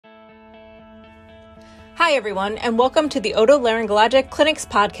Hi, everyone, and welcome to the Otolaryngologic Clinics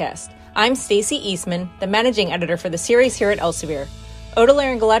podcast. I'm Stacy Eastman, the managing editor for the series here at Elsevier.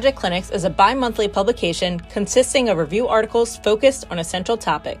 Otolaryngologic Clinics is a bi-monthly publication consisting of review articles focused on a central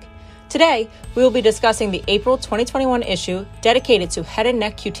topic. Today, we will be discussing the April 2021 issue dedicated to head and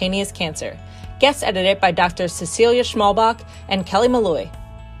neck cutaneous cancer, guest edited by Dr. Cecilia Schmalbach and Kelly Malloy.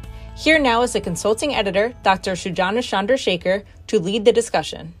 Here now is the consulting editor, Dr. Sujana Chandrasekhar, to lead the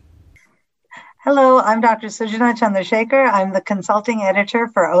discussion. Hello, I'm Dr. Sujana Chandrasekhar. I'm the consulting editor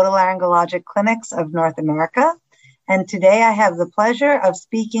for Otolaryngologic Clinics of North America. And today I have the pleasure of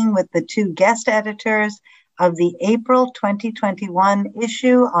speaking with the two guest editors of the April 2021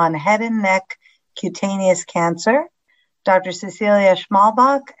 issue on head and neck cutaneous cancer, Dr. Cecilia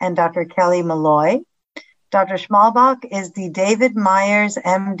Schmalbach and Dr. Kelly Malloy. Dr. Schmalbach is the David Myers,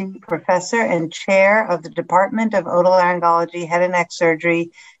 MD, professor and chair of the Department of Otolaryngology, Head and Neck Surgery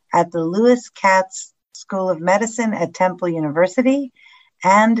at the Lewis Katz School of Medicine at Temple University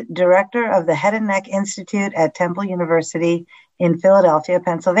and director of the Head and Neck Institute at Temple University in Philadelphia,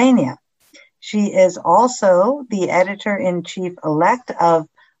 Pennsylvania. She is also the editor-in-chief-elect of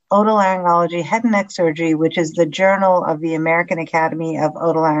Otolaryngology Head and Neck Surgery, which is the journal of the American Academy of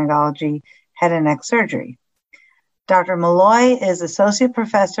Otolaryngology Head and Neck Surgery. Dr. Malloy is Associate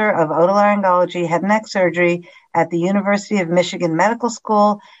Professor of Otolaryngology Head and Neck Surgery at the University of Michigan Medical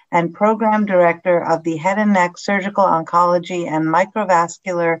School and Program Director of the Head and Neck Surgical Oncology and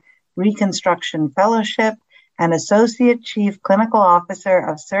Microvascular Reconstruction Fellowship and Associate Chief Clinical Officer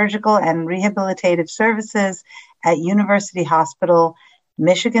of Surgical and Rehabilitative Services at University Hospital,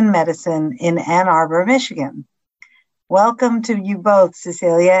 Michigan Medicine in Ann Arbor, Michigan. Welcome to you both,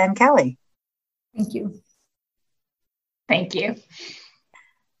 Cecilia and Kelly. Thank you. Thank you.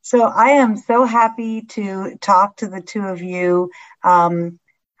 So I am so happy to talk to the two of you,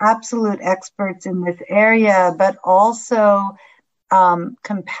 absolute experts in this area, but also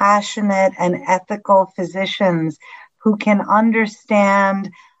compassionate and ethical physicians who can understand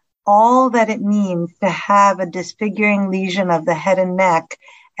all that it means to have a disfiguring lesion of the head and neck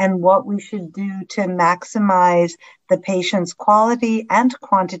and what we should do to maximize the patient's quality and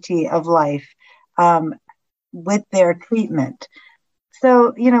quantity of life with their treatment.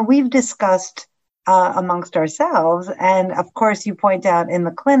 So, we've discussed amongst ourselves, and of course you point out in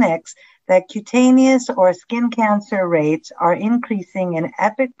the clinics that cutaneous or skin cancer rates are increasing in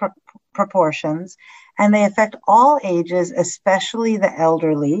epic proportions, and they affect all ages, especially the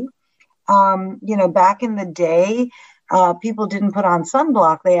elderly. Back in the day, people didn't put on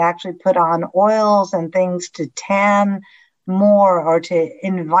sunblock. They actually put on oils and things to tan more or to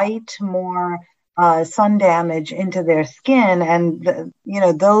invite more sun damage into their skin, and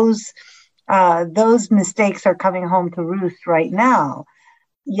those mistakes are coming home to roost right now.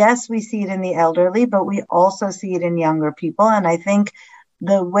 Yes, we see it in the elderly, but we also see it in younger people. And I think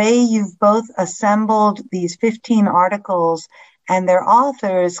the way you've both assembled these 15 articles and their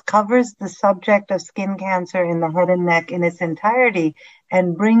authors covers the subject of skin cancer in the head and neck in its entirety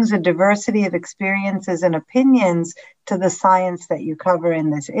and brings a diversity of experiences and opinions to the science that you cover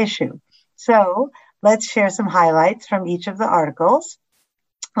in this issue. So let's share some highlights from each of the articles.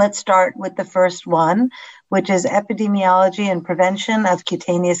 Let's start with the first one, which is Epidemiology and Prevention of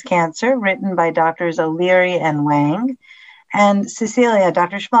Cutaneous Cancer, written by Drs. O'Leary and Wang. And Cecilia,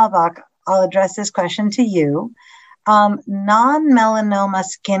 Dr. Schmalbach, I'll address this question to you. Non-melanoma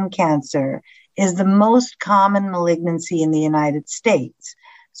skin cancer is the most common malignancy in the United States.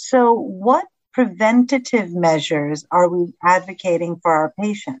 So what preventative measures are we advocating for our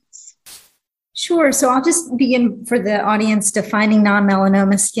patients? Sure. So I'll just begin for the audience defining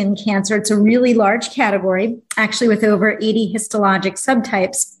non-melanoma skin cancer. It's a really large category, actually with over 80 histologic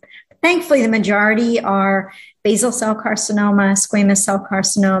subtypes. Thankfully, the majority are basal cell carcinoma, squamous cell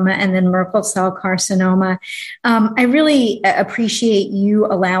carcinoma, and then Merkel cell carcinoma. I really appreciate you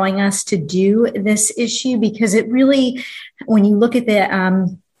allowing us to do this issue because it really, when you look at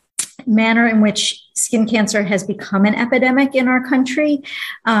the manner in which skin cancer has become an epidemic in our country.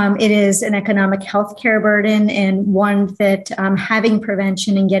 It is an economic healthcare burden and one that having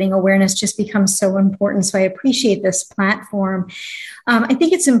prevention and getting awareness just becomes so important. So I appreciate this platform. I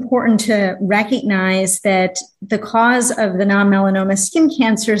think it's important to recognize that the cause of the non-melanoma skin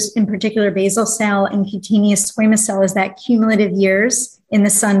cancers, in particular basal cell and cutaneous squamous cell, is that cumulative years in the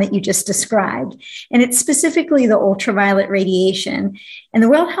sun that you just described. And it's specifically the ultraviolet radiation. And the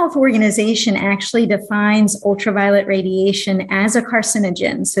World Health Organization actually defines ultraviolet radiation as a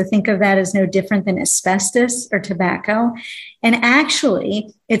carcinogen. So think of that as no different than asbestos or tobacco. And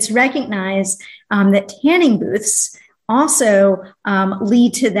actually, it's recognized that tanning booths also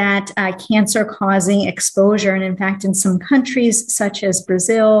lead to that cancer-causing exposure. And in fact, in some countries such as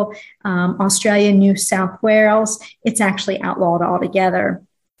Brazil, Australia, New South Wales, it's actually outlawed altogether.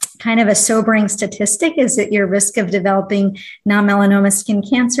 Kind of a sobering statistic is that your risk of developing non-melanoma skin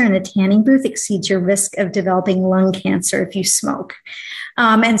cancer in a tanning booth exceeds your risk of developing lung cancer if you smoke.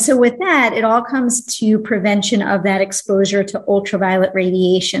 And so with that, it all comes to prevention of that exposure to ultraviolet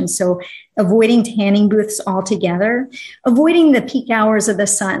radiation. So avoiding tanning booths altogether, avoiding the peak hours of the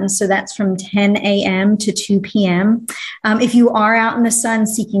sun. So that's from 10 a.m. to 2 p.m. If you are out in the sun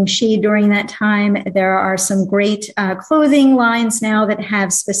seeking shade during that time, there are some great clothing lines now that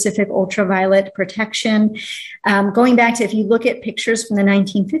have specific ultraviolet protection. Going back to, if you look at pictures from the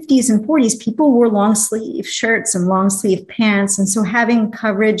 1950s and 40s, people wore long sleeve shirts and long sleeve pants. And so having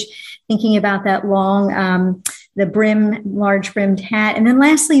coverage, thinking about that long, the brim, large brimmed hat. And then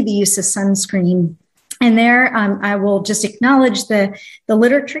lastly, the use of sunscreen. And there, I will just acknowledge the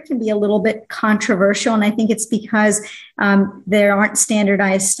literature can be a little bit controversial. And I think it's because there aren't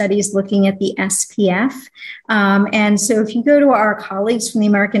standardized studies looking at the SPF. And so if you go to our colleagues from the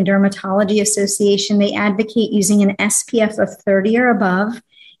American Dermatology Association, they advocate using an SPF of 30 or above.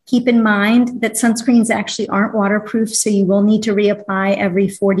 Keep in mind that sunscreens actually aren't waterproof, so you will need to reapply every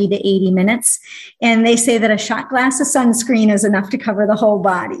 40 to 80 minutes. And they say that a shot glass of sunscreen is enough to cover the whole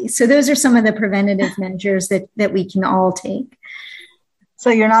body. So those are some of the preventative measures that we can all take.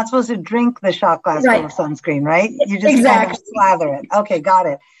 So you're not supposed to drink the shot glass full of sunscreen, right? You just kind of slather it. Okay, got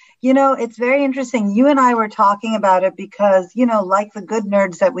it. You know, it's very interesting. You and I were talking about it because, you know, like the good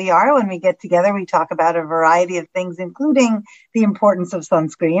nerds that we are, when we get together, we talk about a variety of things, including the importance of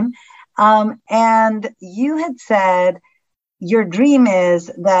sunscreen. And you had said your dream is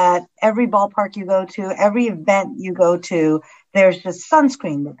that every ballpark you go to, every event you go to, there's just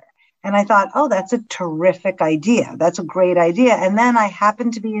sunscreen there. And I thought, oh, that's a terrific idea. That's a great idea. And then I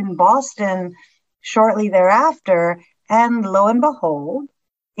happened to be in Boston shortly thereafter, and lo and behold,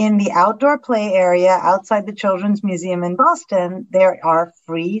 in the outdoor play area outside the Children's Museum in Boston, there are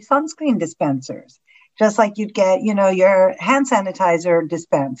free sunscreen dispensers, just like you'd get, you know, your hand sanitizer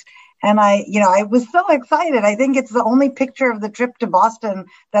dispensed. And I was so excited. I think it's the only picture of the trip to Boston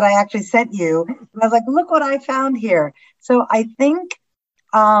that I actually sent you. And I was like, look what I found here. So I think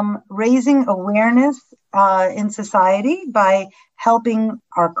raising awareness in society by helping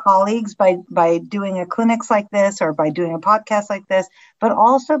our colleagues by doing a clinics like this or by doing a podcast like this, but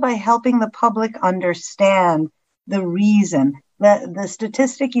also by helping the public understand the reason. The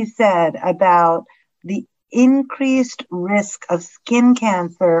statistic you said about the increased risk of skin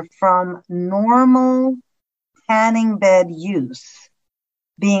cancer from normal tanning bed use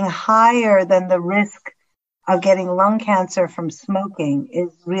being higher than the risk of getting lung cancer from smoking is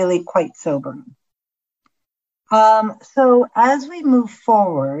really quite sobering. So as we move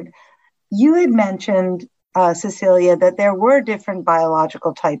forward, you had mentioned, Cecilia, that there were different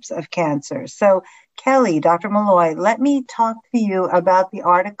biological types of cancer. So Kelly, Dr. Malloy, let me talk to you about the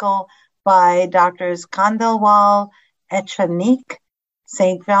article by Drs. Khandelwal, Echenique,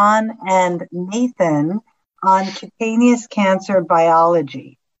 St. John, and Nathan on cutaneous cancer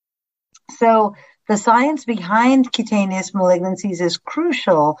biology. So the science behind cutaneous malignancies is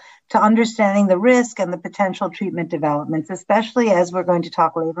crucial to understanding the risk and the potential treatment developments, especially as we're going to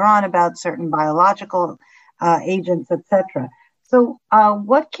talk later on about certain biological agents, etc. So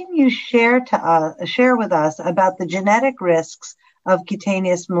what can you share with us about the genetic risks of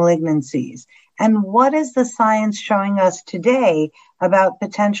cutaneous malignancies? And what is the science showing us today about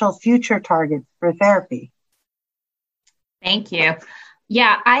potential future targets for therapy? Thank you.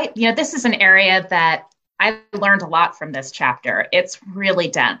 Yeah, this is an area that I learned a lot from this chapter. It's really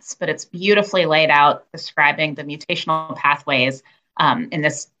dense, but it's beautifully laid out, describing the mutational pathways in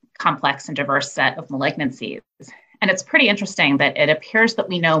this complex and diverse set of malignancies. And it's pretty interesting that it appears that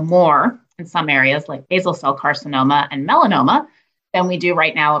we know more in some areas like basal cell carcinoma and melanoma than we do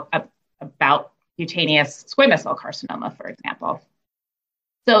right now about cutaneous squamous cell carcinoma, for example.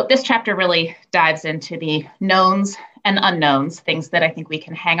 So this chapter really dives into the knowns and unknowns, things that I think we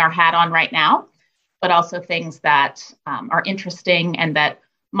can hang our hat on right now, but also things that are interesting and that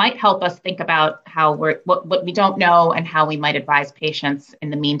might help us think about how what we don't know and how we might advise patients in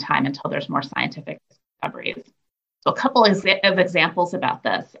the meantime until there's more scientific discoveries. So a couple of examples about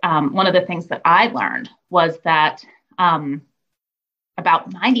this. One of the things that I learned was that about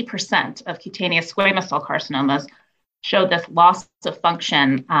 90% of cutaneous squamous cell carcinomas show this loss of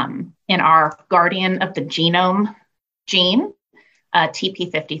function in our guardian of the genome gene,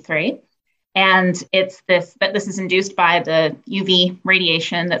 TP53. And it's this is induced by the UV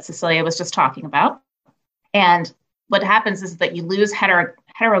radiation that Cecilia was just talking about. And what happens is that you lose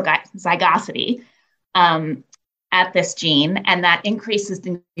heterozygosity at this gene, and that increases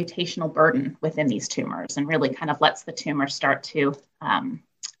the mutational burden within these tumors and really kind of lets the tumor start to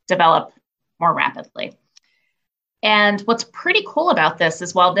develop more rapidly. And what's pretty cool about this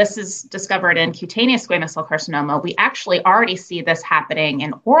is while this is discovered in cutaneous squamous cell carcinoma, we actually already see this happening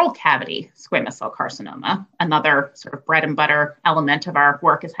in oral cavity squamous cell carcinoma, another sort of bread and butter element of our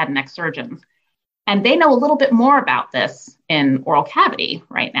work as head and neck surgeons. And they know a little bit more about this in oral cavity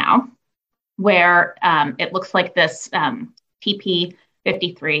right now, where it looks like this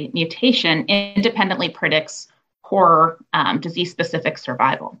TP53 mutation independently predicts poor disease-specific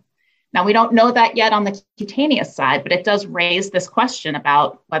survival. Now, we don't know that yet on the cutaneous side, but it does raise this question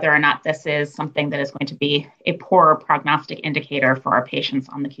about whether or not this is something that is going to be a poorer prognostic indicator for our patients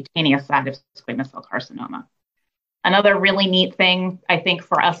on the cutaneous side of squamous cell carcinoma. Another really neat thing, I think,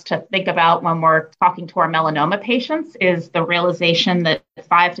 for us to think about when we're talking to our melanoma patients is the realization that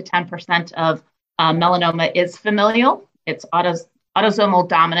 5 to 10% of melanoma is familial. It's autosomal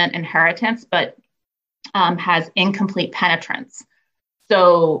dominant inheritance, but has incomplete penetrance.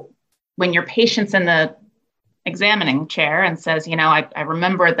 So when your patient's in the examining chair and says, I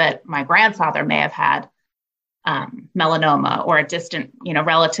remember that my grandfather may have had melanoma, or a distant,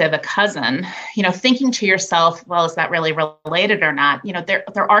 relative, a cousin, thinking to yourself, well, is that really related or not?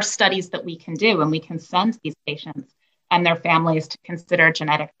 There are studies that we can do, and we can send these patients and their families to consider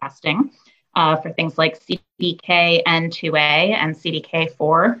genetic testing for things like CDKN2A and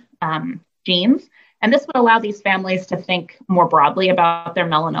CDK4 genes. And this would allow these families to think more broadly about their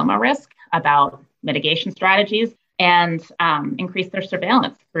melanoma risk, about mitigation strategies, and increase their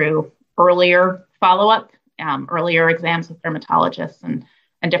surveillance through earlier follow-up, earlier exams with dermatologists, and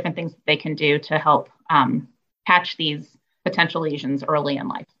different things that they can do to help catch these potential lesions early in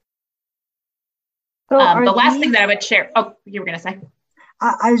life. So the last thing that I would share, you were going to say?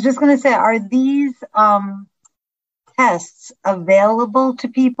 I was just going to say, are these tests available to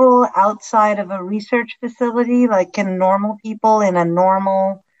people outside of a research facility? Like, can normal people in a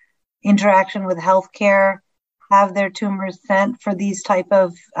normal interaction with healthcare have their tumors sent for these type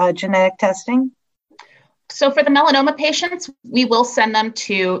of genetic testing? So for the melanoma patients, we will send them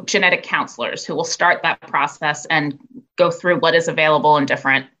to genetic counselors who will start that process and go through what is available in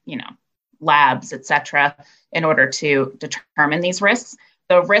different, labs, et cetera, in order to determine these risks.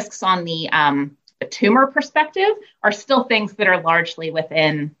 The risks on the tumor perspective are still things that are largely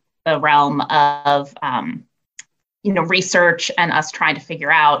within the realm of, research and us trying to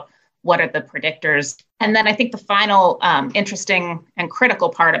figure out what are the predictors. And then I think the final interesting and critical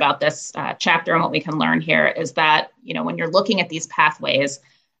part about this chapter and what we can learn here is that, when you're looking at these pathways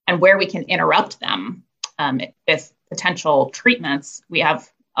and where we can interrupt them with potential treatments, we have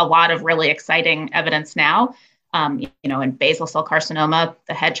a lot of really exciting evidence now. In basal cell carcinoma,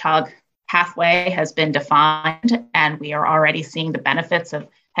 the hedgehog pathway has been defined, and we are already seeing the benefits of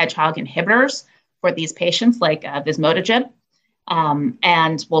hedgehog inhibitors for these patients like vismodegib.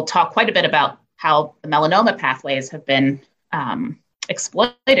 And we'll talk quite a bit about how the melanoma pathways have been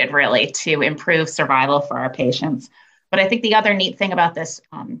exploited really to improve survival for our patients. But I think the other neat thing about this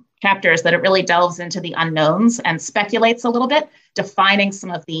chapter is that it really delves into the unknowns and speculates a little bit, defining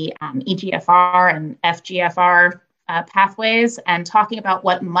some of the EGFR and FGFR pathways, and talking about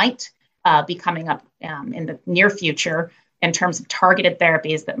what might be coming up in the near future in terms of targeted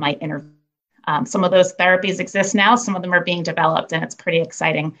therapies that might intervene. Some of those therapies exist now, some of them are being developed, and it's pretty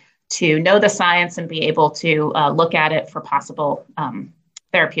exciting to know the science and be able to look at it for possible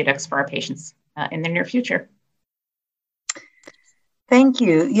therapeutics for our patients in the near future. Thank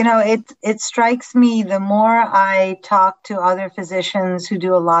you. It strikes me, the more I talk to other physicians who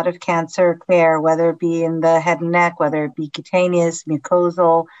do a lot of cancer care, whether it be in the head and neck, whether it be cutaneous,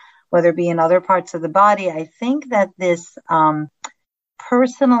 mucosal, whether it be in other parts of the body, I think that this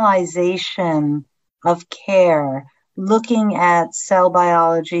personalization of care, looking at cell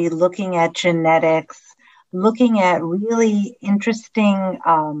biology, looking at genetics, looking at really interesting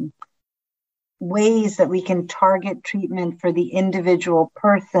ways that we can target treatment for the individual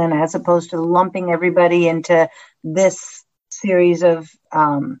person, as opposed to lumping everybody into this series of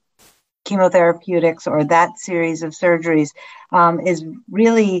chemotherapeutics or that series of surgeries, is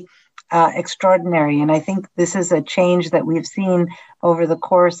really extraordinary. And I think this is a change that we've seen over the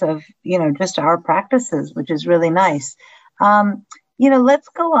course of, just our practices, which is really nice. Let's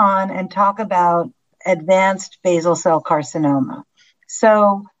go on and talk about advanced basal cell carcinoma.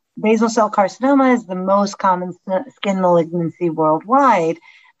 So basal cell carcinoma is the most common skin malignancy worldwide.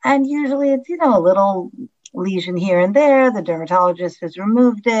 And usually it's, a little lesion here and there. The dermatologist has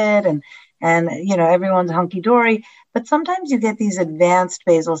removed it and everyone's hunky-dory. but sometimes you get these advanced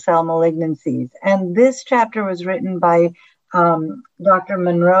basal cell malignancies. And this chapter was written by Dr.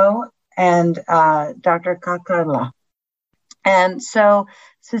 Monroe and Dr. Kakarla. And so,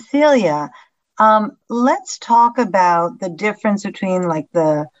 Cecilia, let's talk about the difference between like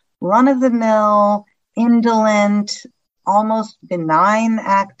the run-of-the-mill, indolent, almost benign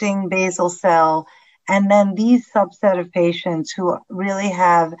acting basal cell, and then these subset of patients who really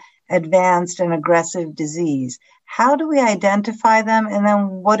have advanced and aggressive disease. How do we identify them, and then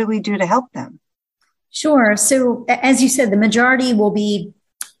what do we do to help them? Sure. So as you said, the majority will be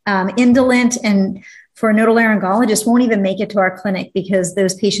indolent, and for a otolaryngologist won't even make it to our clinic because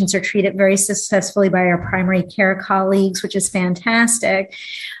those patients are treated very successfully by our primary care colleagues, which is fantastic.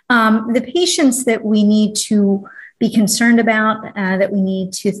 The patients that we need to be concerned about, that we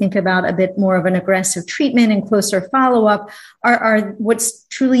need to think about a bit more of an aggressive treatment and closer follow-up are what's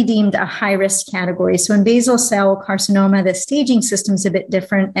truly deemed a high-risk category. So in basal cell carcinoma, the staging system is a bit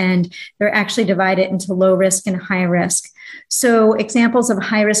different, and they're actually divided into low risk and high risk. So examples of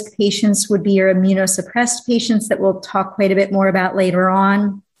high-risk patients would be your immunosuppressed patients that we'll talk quite a bit more about later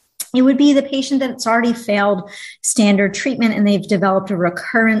on. It would be the patient that's already failed standard treatment and they've developed a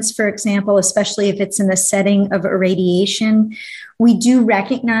recurrence, for example, especially if it's in the setting of irradiation. We do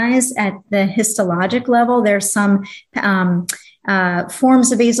recognize at the histologic level, there's some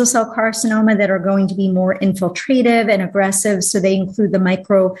forms of basal cell carcinoma that are going to be more infiltrative and aggressive. So they include the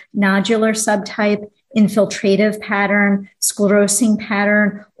micronodular subtype, infiltrative pattern, sclerosing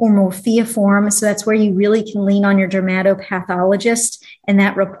pattern, or morphiiform. So that's where you really can lean on your dermatopathologist and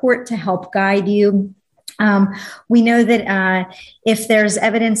that report to help guide you. We know that if there's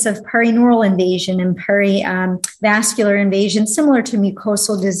evidence of perineural invasion and perivascular invasion, similar to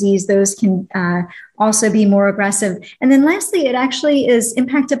mucosal disease, those can also be more aggressive. And then lastly, it actually is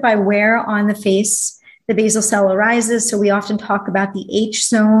impacted by where on the face the basal cell arises. So we often talk about the H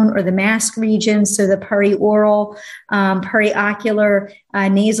zone or the mask region. So the perioral, periocular,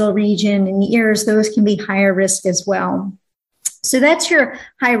 nasal region and ears, those can be higher risk as well. So that's your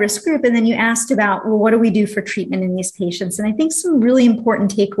high risk group. And then you asked about, well, what do we do for treatment in these patients? And I think some really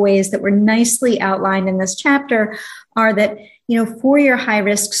important takeaways that were nicely outlined in this chapter are that, for your high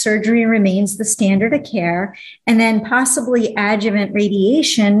risk, surgery remains the standard of care, and then possibly adjuvant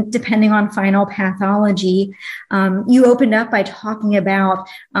radiation, depending on final pathology. You opened up by talking about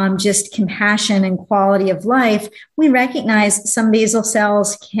just compassion and quality of life. We recognize some basal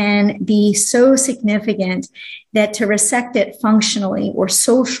cells can be so significant that to resect it functionally or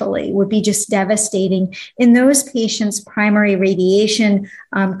socially would be just devastating. In those patients, primary radiation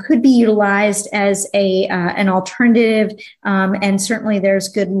could be utilized as an alternative, and certainly there's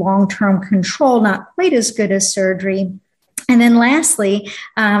good long-term control, not quite as good as surgery. And then lastly,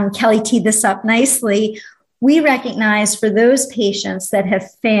 Kelly teed this up nicely, we recognize for those patients that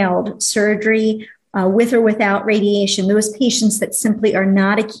have failed surgery with or without radiation, those patients that simply are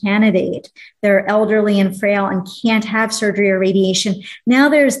not a candidate, they're elderly and frail and can't have surgery or radiation. Now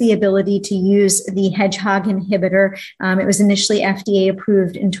there's the ability to use the hedgehog inhibitor. It was initially FDA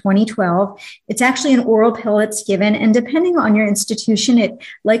approved in 2012. It's actually an oral pill it's given, and depending on your institution, it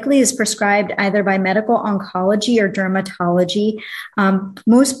likely is prescribed either by medical oncology or dermatology.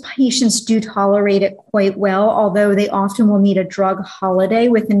 Most patients do tolerate it quite well, although they often will need a drug holiday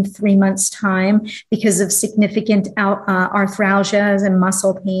within 3 months' time because of significant arthralgias and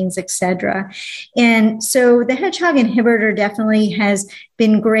muscle pains, etc. And so the hedgehog inhibitor definitely has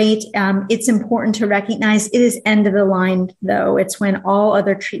been great. It's important to recognize it is end of the line, though. It's when all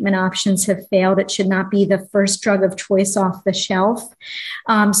other treatment options have failed. It should not be the first drug of choice off the shelf.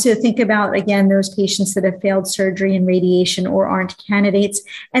 So think about, again, those patients that have failed surgery and radiation or aren't candidates.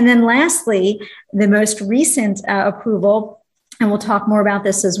 And then lastly, the most recent approval, and we'll talk more about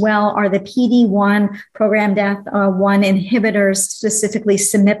this as well, are the PD-1 programmed F1 inhibitors, specifically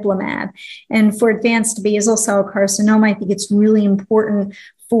cemiplimab. And for advanced basal cell carcinoma, I think it's really important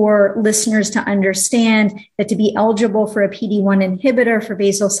for listeners to understand that to be eligible for a PD-1 inhibitor for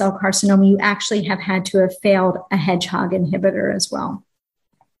basal cell carcinoma, you actually have had to have failed a hedgehog inhibitor as well.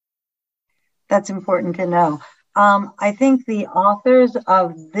 That's important to know. I think the authors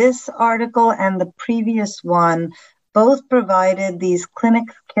of this article and the previous one both provided these clinic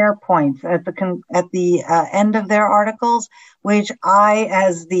care points at the end of their articles, which I,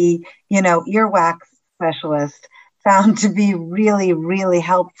 as the earwax specialist, found to be really, really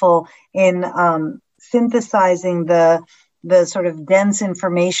helpful in synthesizing the sort of dense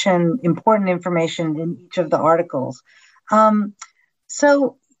information, important information in each of the articles.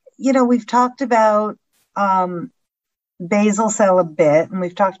 So we've talked about basal cell a bit, and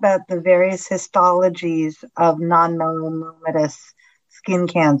we've talked about the various histologies of non-melanomatous skin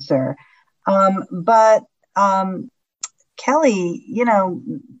cancer. But Kelly,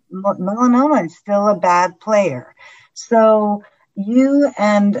 melanoma is still a bad player. So you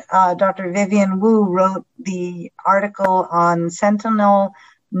and Dr. Vivian Wu wrote the article on sentinel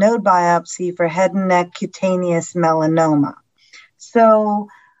node biopsy for head and neck cutaneous melanoma. So,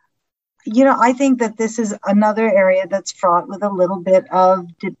 I think that this is another area that's fraught with a little bit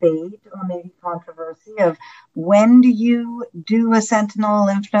of debate or maybe controversy of when do you do a sentinel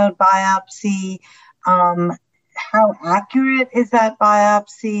lymph node biopsy? How accurate is that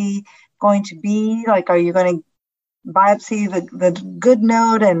biopsy going to be? Like, are you going to biopsy the good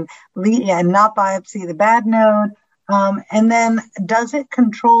node and not biopsy the bad node? And then does it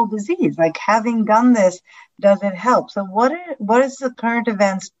control disease? Like, having done this, does it help? So what is the current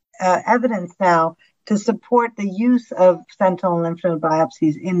evidence now to support the use of sentinel lymph node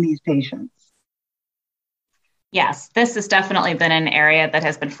biopsies in these patients? Yes, this has definitely been an area that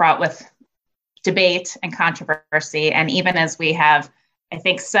has been fraught with debate and controversy. And even as we have, I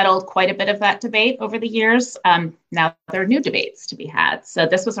think, settled quite a bit of that debate over the years, now there are new debates to be had. So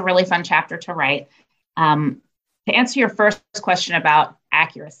this was a really fun chapter to write. To answer your first question about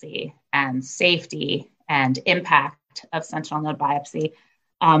accuracy and safety and impact of sentinel node biopsy,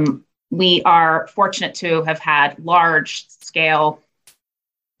 we are fortunate to have had large-scale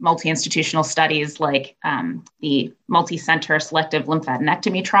multi-institutional studies like the multi-center selective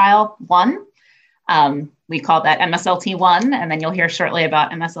lymphadenectomy trial 1. We call that MSLT1, and then you'll hear shortly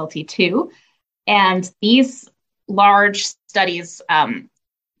about MSLT2. And these large studies have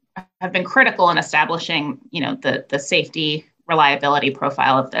been critical in establishing, the safety reliability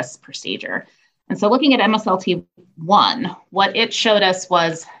profile of this procedure. And so looking at MSLT1, what it showed us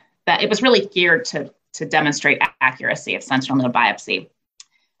was that it was really geared to demonstrate accuracy of sentinel node biopsy.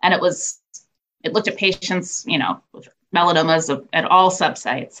 And it looked at patients, with melanomas at all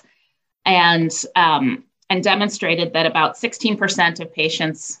subsites, and demonstrated that about 16% of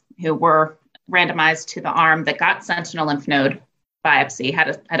patients who were randomized to the arm that got sentinel lymph node biopsy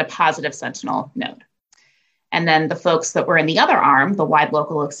had a positive sentinel node. And then the folks that were in the other arm, the wide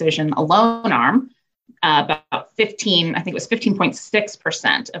local excision alone arm, about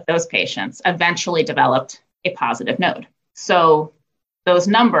 15.6% of those patients eventually developed a positive node. So those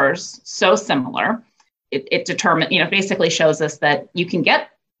numbers, so similar, it basically shows us that you can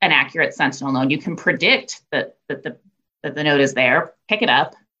get an accurate sentinel node. You can predict that the node is there, pick it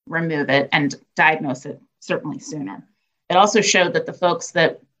up, remove it, and diagnose it certainly sooner. It also showed that the folks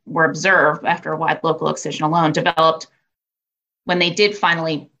that were observed after a wide local excision alone developed, when they did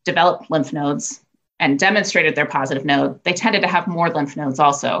finally develop lymph nodes and demonstrated their positive node, they tended to have more lymph nodes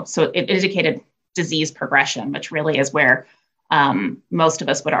also. So it indicated disease progression, which really is where most of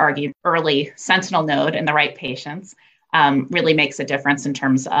us would argue early sentinel node in the right patients really makes a difference in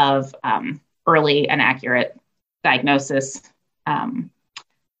terms of early and accurate diagnosis,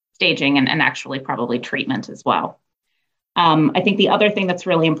 staging, and actually probably treatment as well. I think the other thing that's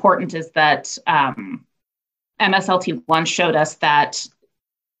really important is that MSLT1 showed us that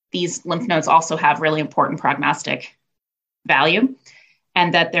these lymph nodes also have really important prognostic value,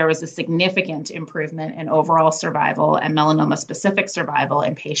 and that there was a significant improvement in overall survival and melanoma-specific survival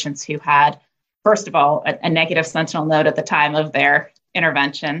in patients who had, first of all, a negative sentinel node at the time of their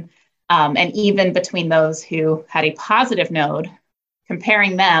intervention, and even between those who had a positive node,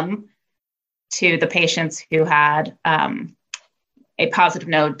 comparing them to the patients who had a positive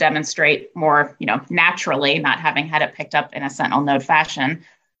node demonstrate more, naturally, not having had it picked up in a sentinel node fashion,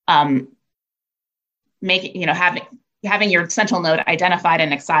 having your sentinel node identified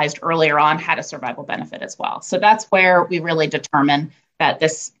and excised earlier on had a survival benefit as well. So that's where we really determine that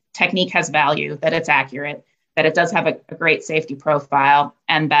this technique has value, that it's accurate, that it does have a great safety profile,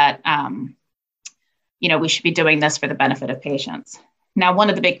 and that we should be doing this for the benefit of patients. Now, one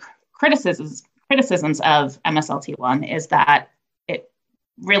of the big criticisms of MSLT1 is that it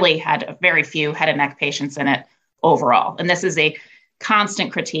really had very few head and neck patients in it overall. And this is a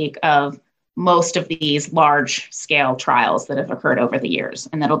constant critique of most of these large scale trials that have occurred over the years.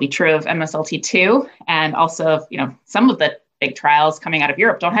 And that'll be true of MSLT2. And also, some of the big trials coming out of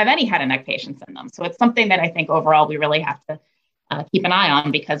Europe don't have any head and neck patients in them. So it's something that I think overall we really have to keep an eye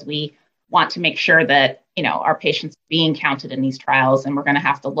on, because we want to make sure that, our patients are being counted in these trials, and we're going to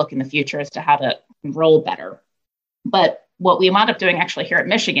have to look in the future as to how to enroll better. But what we wound up doing actually here at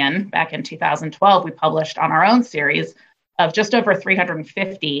Michigan back in 2012, we published on our own series of just over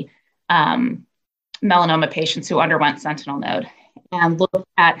 350 melanoma patients who underwent sentinel node. and looked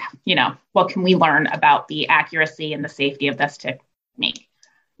at, what can we learn about the accuracy and the safety of this technique.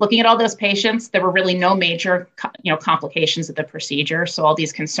 Looking at all those patients, there were really no major, complications of the procedure. So all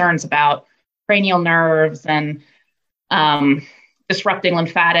these concerns about cranial nerves and disrupting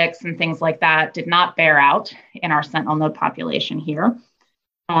lymphatics and things like that did not bear out in our sentinel node population here.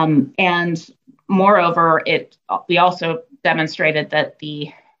 And moreover, we also demonstrated that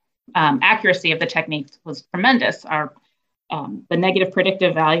the accuracy of the technique was tremendous. The negative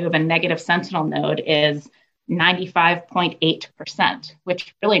predictive value of a negative sentinel node is 95.8%,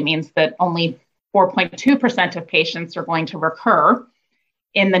 which really means that only 4.2% of patients are going to recur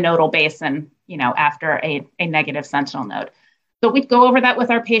in the nodal basin, after a negative sentinel node. So we go over that with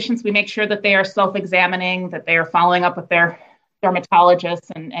our patients. We make sure that they are self-examining, that they are following up with their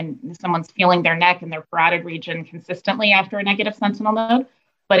dermatologist, and someone's feeling their neck and their parotid region consistently after a negative sentinel node.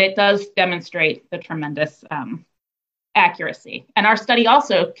 But it does demonstrate the tremendous accuracy. And our study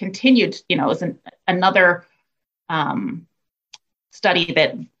also continued, as another study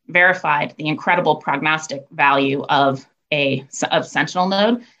that verified the incredible prognostic value of sentinel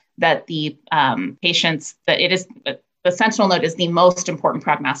node, that the patients, the sentinel node is the most important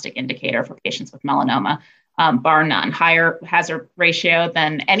prognostic indicator for patients with melanoma, bar none. Higher hazard ratio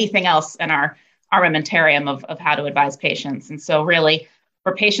than anything else in our armamentarium of how to advise patients. And so really,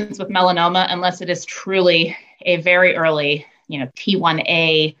 for patients with melanoma, unless it is truly a very early,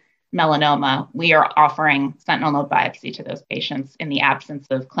 T1A melanoma, we are offering sentinel node biopsy to those patients in the absence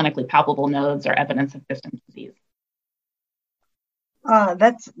of clinically palpable nodes or evidence of distant disease.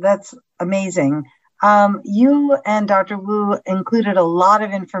 That's amazing. You and Dr. Wu included a lot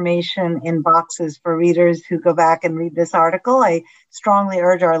of information in boxes for readers who go back and read this article. I strongly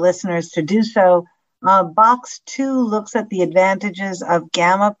urge our listeners to do so. Box 2 looks at the advantages of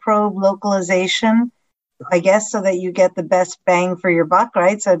gamma probe localization, I guess, so that you get the best bang for your buck,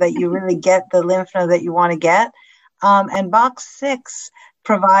 right? So that you really get the lymph node that you want to get. And box 6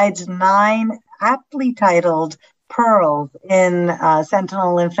 provides 9 aptly titled pearls in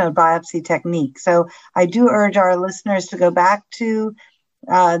sentinel lymph node biopsy technique. So I do urge our listeners to go back to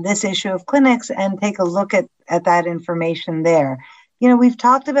this issue of Clinics and take a look at that information there. We've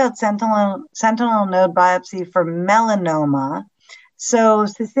talked about sentinel node biopsy for melanoma. So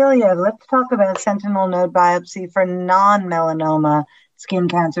Cecilia, let's talk about sentinel node biopsy for non-melanoma skin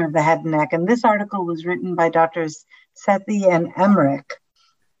cancer of the head and neck. And this article was written by Drs. Sethi and Emmerich.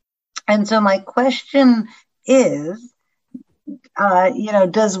 And so my question is,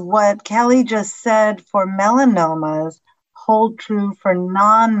 does what Kelly just said for melanomas hold true for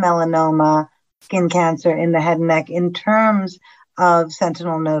non-melanoma skin cancer in the head and neck in terms of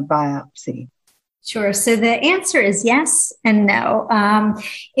sentinel node biopsy? Sure. So the answer is yes and no.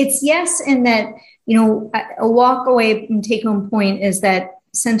 It's yes in that, a walk away and take home point is that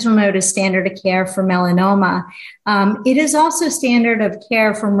sentinel node is standard of care for melanoma. It is also standard of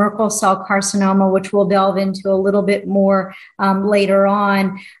care for Merkel cell carcinoma, which we'll delve into a little bit more later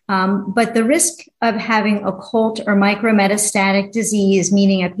on. But the risk of having occult or micrometastatic disease,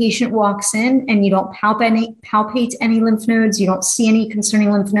 meaning a patient walks in and you don't palpate any lymph nodes, you don't see any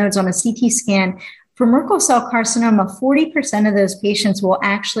concerning lymph nodes on a CT scan. For Merkel cell carcinoma, 40% of those patients will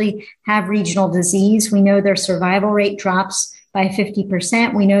actually have regional disease. We know their survival rate drops by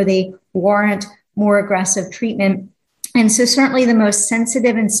 50%. We know they warrant more aggressive treatment. And so certainly the most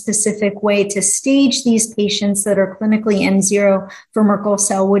sensitive and specific way to stage these patients that are clinically N0 for Merkel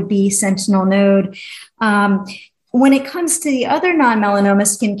cell would be sentinel node. When it comes to the other non-melanoma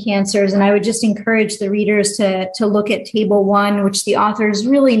skin cancers, and I would just encourage the readers to look at table 1, which the authors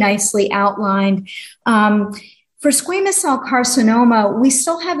really nicely outlined. For squamous cell carcinoma, we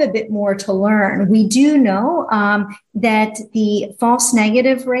still have a bit more to learn. We do know that the false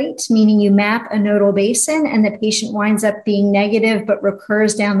negative rate, meaning you map a nodal basin and the patient winds up being negative but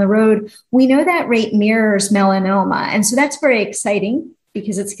recurs down the road, we know that rate mirrors melanoma. And so that's very exciting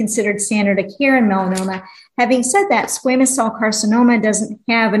because it's considered standard of care in melanoma. Having said that, squamous cell carcinoma doesn't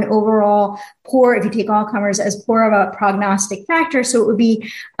have an overall poor, if you take all comers, as poor of a prognostic factor. So it would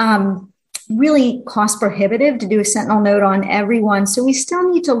be really cost prohibitive to do a sentinel node on everyone. So we still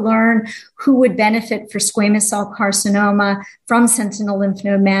need to learn who would benefit for squamous cell carcinoma from sentinel lymph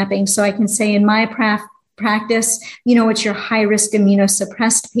node mapping. So I can say in my practice, it's your high-risk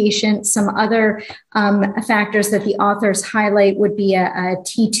immunosuppressed patient. Some other factors that the authors highlight would be a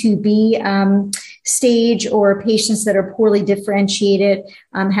T2B stage, or patients that are poorly differentiated,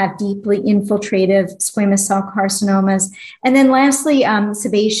 have deeply infiltrative squamous cell carcinomas. And then lastly,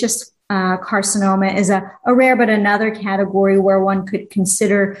 sebaceous carcinoma is a rare but another category where one could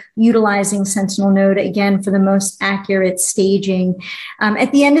consider utilizing sentinel node, again, for the most accurate staging.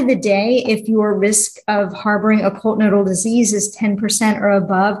 At the end of the day, if your risk of harboring occult nodal disease is 10% or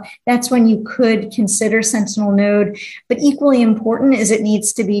above, that's when you could consider sentinel node. But equally important is it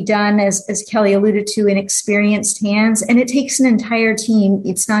needs to be done, as Kelly alluded to, in experienced hands. And it takes an entire team.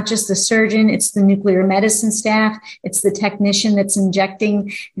 It's not just the surgeon, it's the nuclear medicine staff, it's the technician that's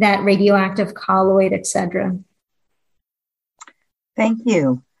injecting that radioactive colloid, et cetera. Thank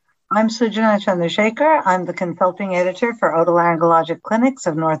you. I'm Sujana Chandrasekhar. I'm the consulting editor for Otolaryngologic Clinics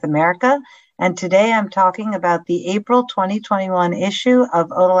of North America. And today I'm talking about the April 2021 issue of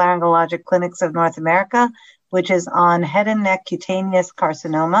Otolaryngologic Clinics of North America, which is on head and neck cutaneous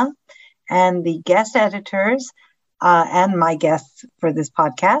carcinoma. And the guest editors and my guests for this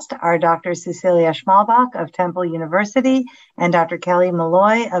podcast are Dr. Cecilia Schmalbach of Temple University and Dr. Kelly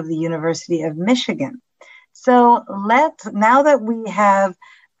Malloy of the University of Michigan. So now that we have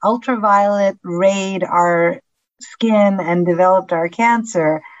ultraviolet rayed our skin and developed our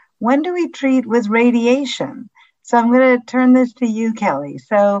cancer, when do we treat with radiation? So I'm going to turn this to you, Kelly.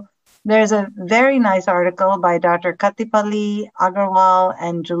 So there's a very nice article by Dr. Kattipalli, Agarwal,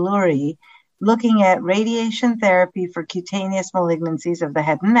 and Jaluri looking at radiation therapy for cutaneous malignancies of the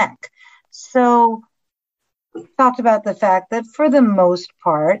head and neck. So we talked about the fact that for the most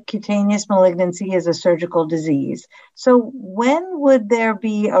part, cutaneous malignancy is a surgical disease. So when would there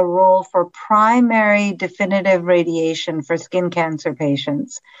be a role for primary definitive radiation for skin cancer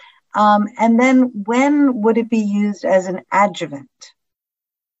patients? And then when would it be used as an adjuvant?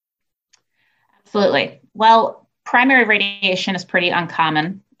 Absolutely. Well, primary radiation is pretty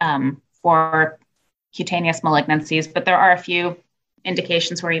uncommon for cutaneous malignancies, but there are a few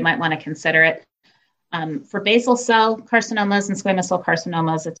indications where you might want to consider it. For basal cell carcinomas and squamous cell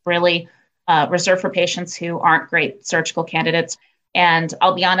carcinomas, it's really reserved for patients who aren't great surgical candidates. And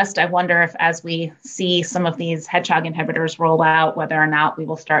I'll be honest, I wonder if as we see some of these hedgehog inhibitors roll out, whether or not we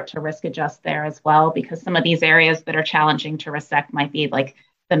will start to risk adjust there as well, because some of these areas that are challenging to resect might be like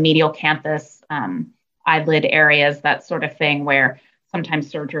the medial canthus, eyelid areas, that sort of thing, where sometimes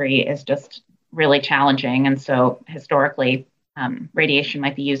surgery is just really challenging. And so historically, radiation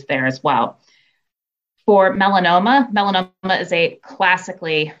might be used there as well. For melanoma is a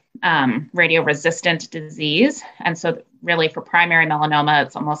classically radio-resistant disease. And so really for primary melanoma,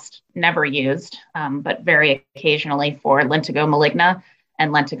 it's almost never used, but very occasionally for lentigo maligna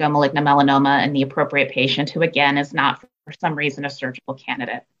and lentigo maligna melanoma in the appropriate patient who, again, is not for some reason a surgical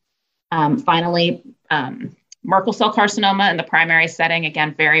candidate. Finally, Merkel cell carcinoma in the primary setting,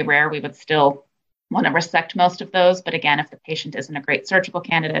 again, very rare. We would still want to resect most of those. But again, if the patient isn't a great surgical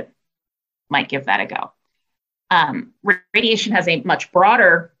candidate, might give that a go. Radiation has a much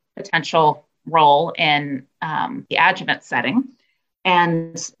broader potential role in the adjuvant setting.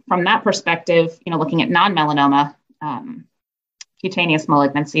 And from that perspective, looking at non-melanoma cutaneous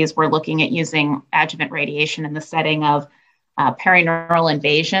malignancies, we're looking at using adjuvant radiation in the setting of perineural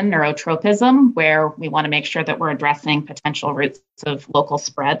invasion, neurotropism, where we want to make sure that we're addressing potential routes of local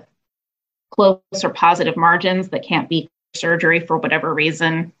spread, close or positive margins that can't be surgery for whatever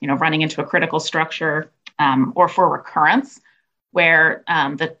reason, running into a critical structure, or for recurrence, where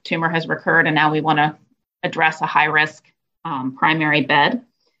the tumor has recurred and now we want to address a high-risk primary bed.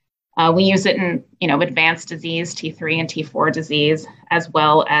 We use it in, advanced disease, T3 and T4 disease, as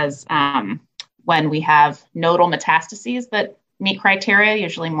well as when we have nodal metastases that meet criteria,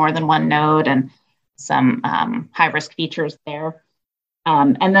 usually more than one node and some high-risk features there.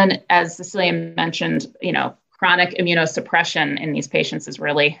 And then, as Cecilia mentioned, chronic immunosuppression in these patients is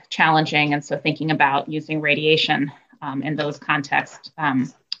really challenging. And so thinking about using radiation in those contexts are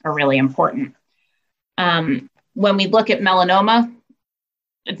really important. When we look at melanoma,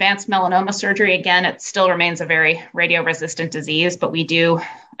 advanced melanoma surgery, again, it still remains a very radio-resistant disease, but we do,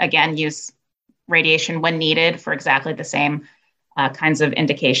 again, use radiation when needed for exactly the same kinds of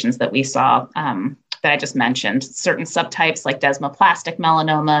indications that we saw that I just mentioned. Certain subtypes like desmoplastic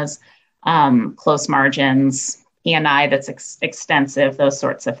melanomas, close margins, ENI that's extensive, those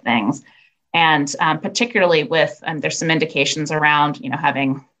sorts of things. And particularly with, there's some indications around,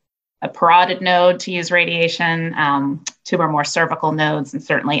 having a parotid node to use radiation, two or more cervical nodes, and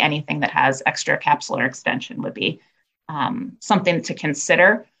certainly anything that has extracapsular extension would be something to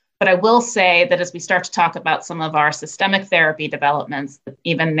consider. But I will say that as we start to talk about some of our systemic therapy developments,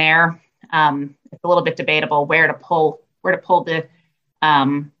 even there, it's a little bit debatable where to pull the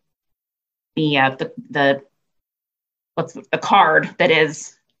card that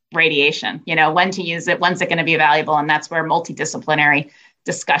is radiation, when to use it, when's it going to be valuable. And that's where multidisciplinary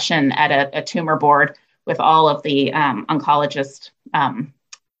discussion at a tumor board with all of the oncologist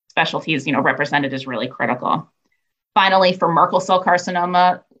specialties, represented is really critical. Finally, for Merkel cell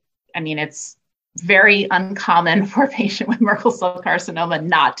carcinoma, it's very uncommon for a patient with Merkel cell carcinoma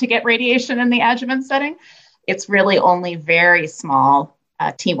not to get radiation in the adjuvant setting. It's really only very small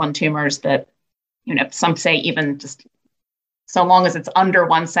T1 tumors that, some say even just so long as it's under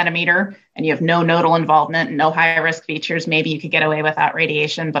 1 centimeter and you have no nodal involvement and no high risk features, maybe you could get away without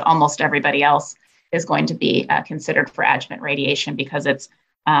radiation, but almost everybody else is going to be considered for adjuvant radiation because it's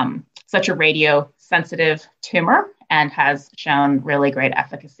such a radio-sensitive tumor and has shown really great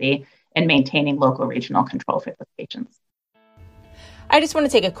efficacy in maintaining local regional control for the patients. I just want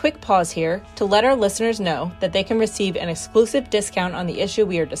to take a quick pause here to let our listeners know that they can receive an exclusive discount on the issue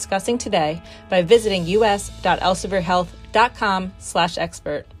we are discussing today by visiting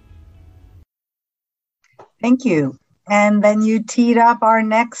us.elsevierhealth.com/expert. Thank you. And then you teed up our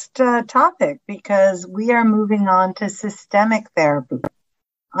next topic because we are moving on to systemic therapy.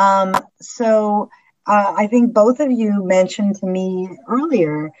 I think both of you mentioned to me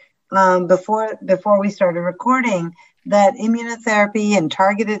earlier before we started recording that immunotherapy and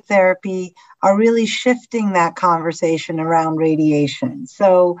targeted therapy are really shifting that conversation around radiation.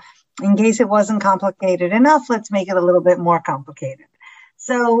 So in case it wasn't complicated enough, let's make it a little bit more complicated.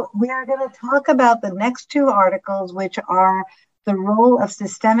 So we are going to talk about the next 2 articles, which are the role of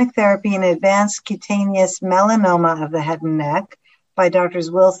systemic therapy in advanced cutaneous melanoma of the head and neck by Drs.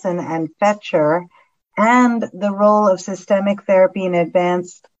 Wilson and Fetcher, and the role of systemic therapy in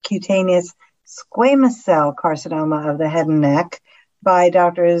advanced cutaneous squamous cell carcinoma of the head and neck by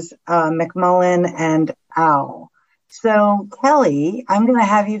Drs. McMullen and Au. So Kelly, I'm going to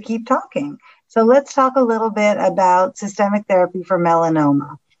have you keep talking. So let's talk a little bit about systemic therapy for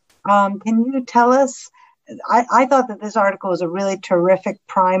melanoma. Can you tell us, I thought that this article was a really terrific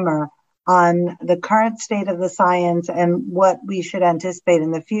primer on the current state of the science and what we should anticipate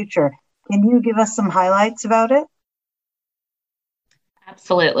in the future. Can you give us some highlights about it?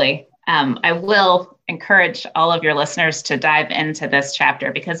 Absolutely. I will encourage all of your listeners to dive into this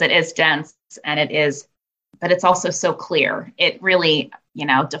chapter because it is dense and but it's also so clear. It really,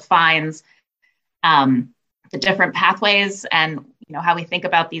 defines the different pathways and, how we think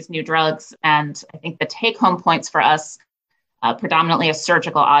about these new drugs. And I think the take-home points for us, predominantly a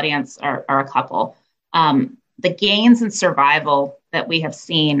surgical audience, are a couple. The gains in survival that we have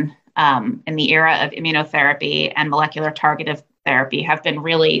seen in the era of immunotherapy and molecular targeted therapy have been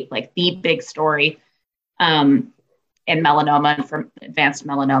really like the big story in melanoma and for advanced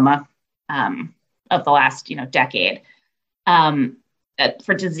melanoma of the last decade.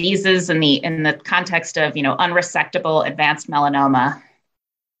 For diseases in the context of unresectable advanced melanoma,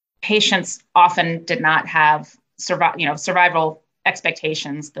 patients often did not have survival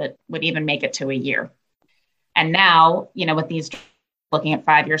expectations that would even make it to a year. And now, with these looking at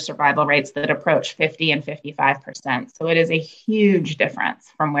 5-year survival rates that approach 50 and 55%. So it is a huge difference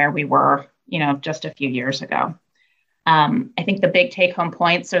from where we were, just a few years ago. I think the big take-home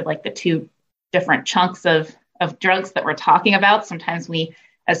points are like the 2 different chunks of drugs that we're talking about. Sometimes we,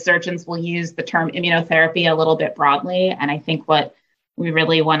 as surgeons, will use the term immunotherapy a little bit broadly. And I think what we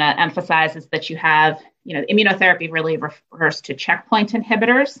really want to emphasize is that you have, immunotherapy really refers to checkpoint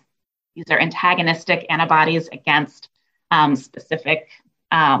inhibitors. These are antagonistic antibodies against specific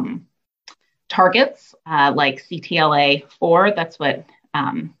targets like CTLA-4. That's what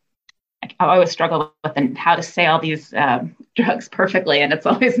I always struggle with how to say all these drugs perfectly. And it's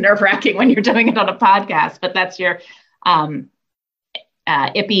always nerve-wracking when you're doing it on a podcast, but that's your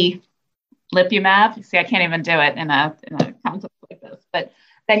ipilimumab. See, I can't even do it in a context like this. But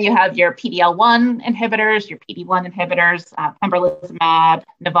then you have your PD-L1 inhibitors, your PD-1 inhibitors, pembrolizumab,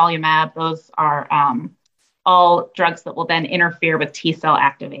 nivolumab. Those are all drugs that will then interfere with T cell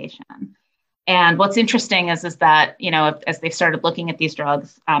activation. And what's interesting is that, as they've started looking at these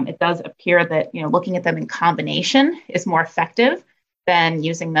drugs, it does appear that, looking at them in combination is more effective than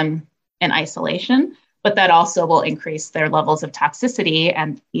using them in isolation, but that also will increase their levels of toxicity.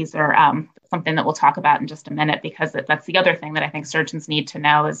 And these are something that we'll talk about in just a minute, because that's the other thing that I think surgeons need to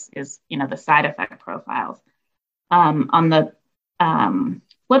know is the side effect profiles. On the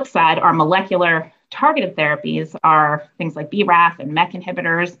flip side, our molecular targeted therapies are things like BRAF and MEK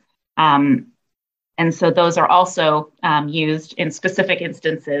inhibitors. And so those are also used in specific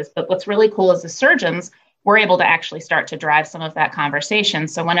instances. But what's really cool is the surgeons were able to actually start to drive some of that conversation.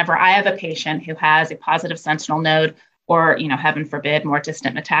 So whenever I have a patient who has a positive sentinel node or, heaven forbid, more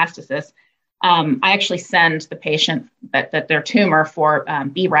distant metastasis, I actually send the patient that their tumor for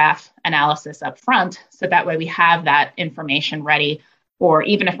BRAF analysis up front. So that way we have that information ready or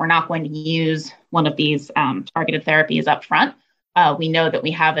even if we're not going to use one of these targeted therapies up front, we know that we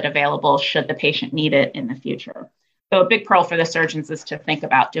have it available should the patient need it in the future. So a big pearl for the surgeons is to think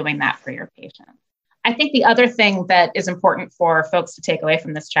about doing that for your patient. I think the other thing that is important for folks to take away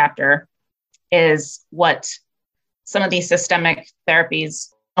from this chapter is what some of these systemic therapies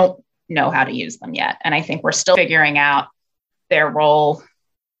don't know how to use them yet. And I think we're still figuring out their role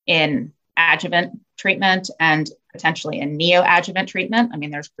in adjuvant treatment and potentially in neoadjuvant treatment. I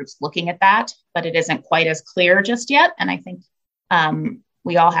mean, there's groups looking at that, but it isn't quite as clear just yet. And I think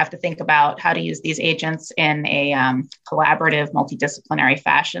we all have to think about how to use these agents in a collaborative, multidisciplinary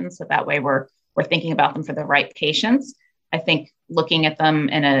fashion. So that way we're thinking about them for the right patients. I think looking at them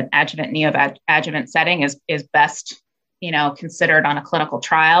in an adjuvant, neoadjuvant setting is best, considered on a clinical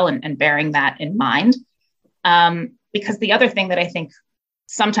trial and bearing that in mind. Because the other thing that I think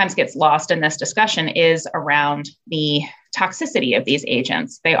sometimes gets lost in this discussion is around the toxicity of these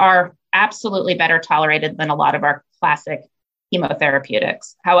agents. They are absolutely better tolerated than a lot of our classic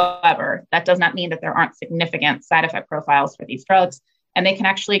chemotherapeutics. However, that does not mean that there aren't significant side effect profiles for these drugs, and they can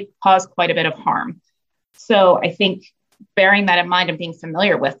actually cause quite a bit of harm. So I think bearing that in mind and being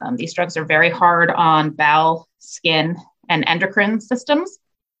familiar with them, these drugs are very hard on bowel, skin, and endocrine systems.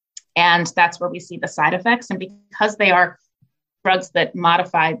 And that's where we see the side effects. And because they are drugs that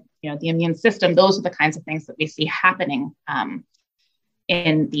modify, the immune system, those are the kinds of things that we see happening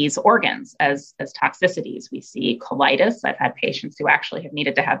in these organs as toxicities. We see colitis. I've had patients who actually have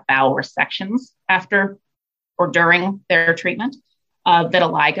needed to have bowel resections after or during their treatment.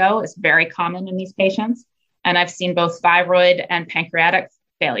 Vitiligo is very common in these patients. And I've seen both thyroid and pancreatic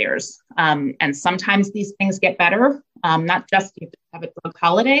failures. And sometimes these things get better, not just you have a drug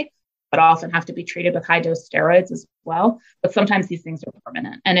holiday, but often have to be treated with high-dose steroids as well. But sometimes these things are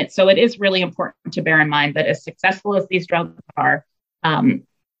permanent. And so it is really important to bear in mind that as successful as these drugs are,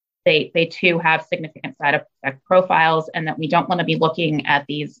 they too have significant side effect profiles, and that we don't want to be looking at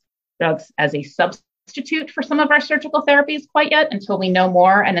these drugs as a substitute for some of our surgical therapies quite yet until we know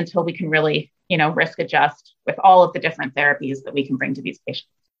more and until we can really, risk adjust with all of the different therapies that we can bring to these patients.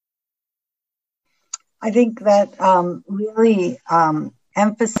 I think that really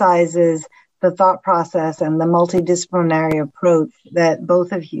emphasizes the thought process and the multidisciplinary approach that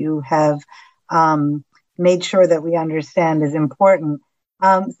both of you have made sure that we understand is important.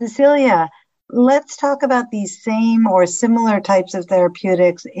 Cecilia, let's talk about these same or similar types of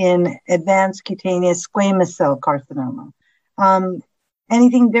therapeutics in advanced cutaneous squamous cell carcinoma.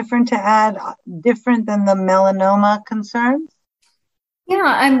 Anything different to add, different than the melanoma concerns?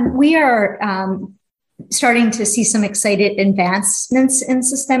 Yeah, we are starting to see some excited advancements in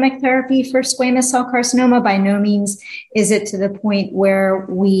systemic therapy for squamous cell carcinoma. By no means is it to the point where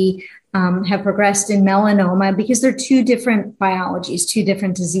we have progressed in melanoma, because they're two different biologies, two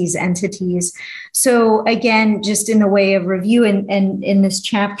different disease entities. So again, just in the way of review, and in this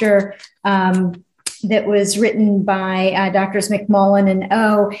chapter that was written by Drs. McMullen and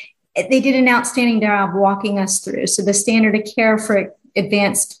O, they did an outstanding job walking us through. So the standard of care for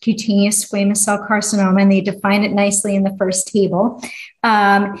advanced cutaneous squamous cell carcinoma, and they define it nicely in the first table,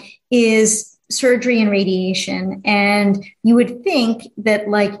 is surgery and radiation. And you would think that,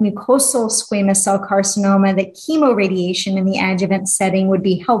 like mucosal squamous cell carcinoma, that chemoradiation in the adjuvant setting would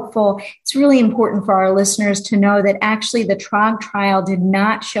be helpful. It's really important for our listeners to know that actually the TROG trial did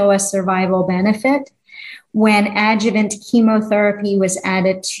not show a survival benefit when adjuvant chemotherapy was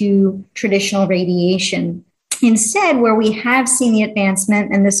added to traditional radiation. Instead, where we have seen the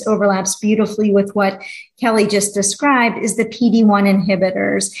advancement, and this overlaps beautifully with what Kelly just described, is the PD-1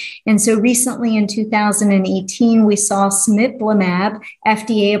 inhibitors. And so recently in 2018, we saw cemiplimab,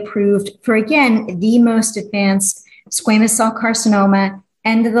 FDA approved for, again, the most advanced squamous cell carcinoma,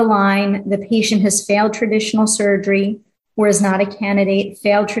 end of the line. The patient has failed traditional surgery or is not a candidate,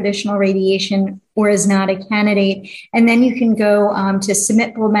 failed traditional radiation or is not a candidate. And then you can go to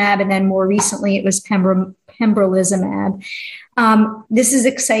cemiplimab, and then more recently it was pembrolizumab. This is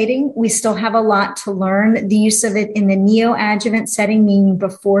exciting. We still have a lot to learn. The use of it in the neoadjuvant setting, meaning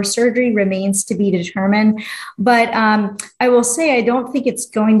before surgery, remains to be determined. But I will say, I don't think it's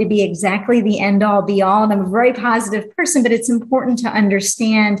going to be exactly the end all be all. And I'm a very positive person, but it's important to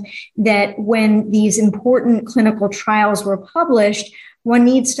understand that when these important clinical trials were published, one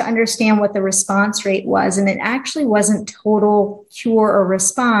needs to understand what the response rate was. And it actually wasn't total cure or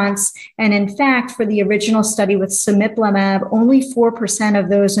response. And in fact, for the original study with cemiplimab, only 4% of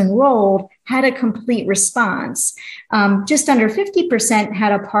those enrolled had a complete response. Just under 50%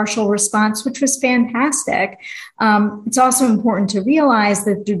 had a partial response, which was fantastic. It's also important to realize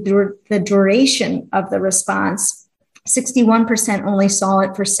that the duration of the response. 61% only saw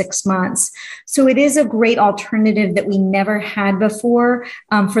it for 6 months. So it is a great alternative that we never had before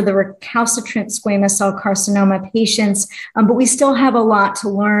for the recalcitrant squamous cell carcinoma patients, but we still have a lot to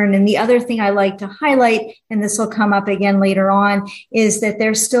learn. And the other thing I like to highlight, and this will come up again later on, is that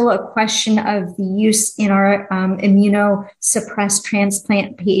there's still a question of the use in our immunosuppressed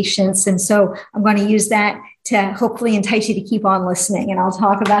transplant patients. And so I'm going to use that to hopefully entice you to keep on listening, and I'll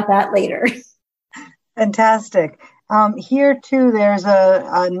talk about that later. Fantastic. Here too, there's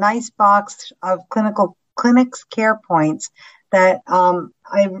a nice box of clinics care points that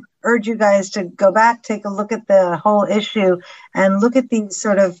I urge you guys to go back, take a look at the whole issue, and look at these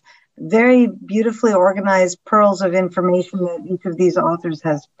sort of very beautifully organized pearls of information that each of these authors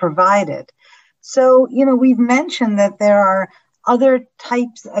has provided. So, we've mentioned that there are other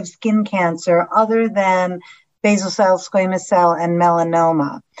types of skin cancer other than basal cell, squamous cell, and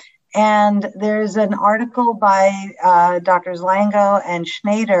melanoma. And there's an article by Drs. Lango and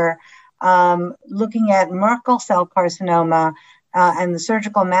Schneider looking at Merkel cell carcinoma and the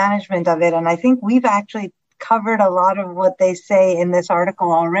surgical management of it. And I think we've actually covered a lot of what they say in this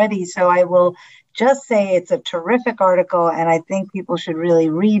article already. So I will just say it's a terrific article, and I think people should really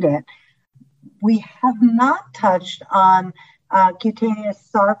read it. We have not touched on cutaneous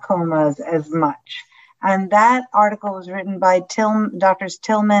sarcomas as much. And that article was written by Drs.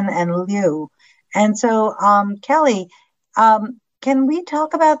 Tillman and Liu. And so, Kelly, can we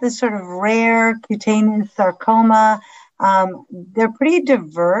talk about this sort of rare cutaneous sarcoma? They're pretty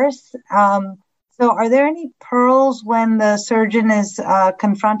diverse. So are there any pearls when the surgeon is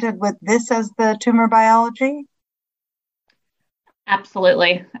confronted with this as the tumor biology?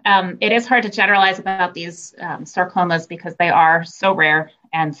 Absolutely. It is hard to generalize about these sarcomas because they are so rare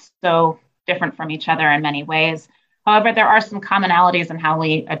and so different from each other in many ways. However, there are some commonalities in how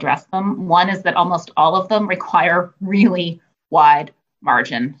we address them. One is that almost all of them require really wide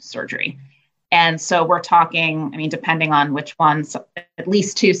margin surgery. And so we're talking, depending on which ones, at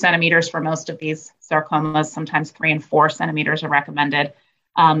least 2 centimeters for most of these sarcomas, sometimes 3 and 4 centimeters are recommended.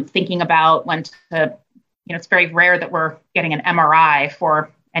 Thinking about when to, it's very rare that we're getting an MRI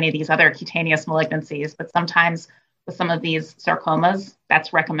for any of these other cutaneous malignancies, but sometimes with some of these sarcomas,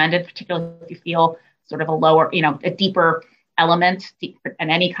 that's recommended, particularly if you feel sort of a lower, a deeper element and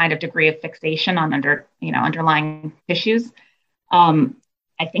any kind of degree of fixation on underlying tissues.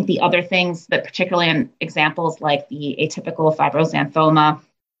 I think the other things that, particularly in examples like the atypical fibroxanthoma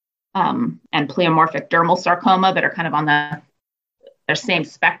and pleomorphic dermal sarcoma that are kind of on their same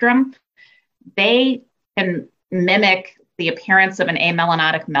spectrum, they can mimic the appearance of an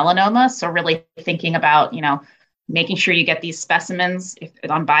amelanotic melanoma. So really thinking about, making sure you get these specimens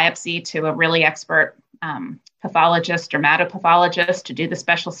on biopsy to a really expert pathologist, dermatopathologist to do the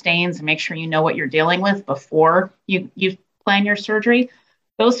special stains and make sure you know what you're dealing with before you plan your surgery.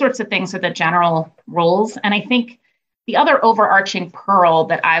 Those sorts of things are the general rules. And I think the other overarching pearl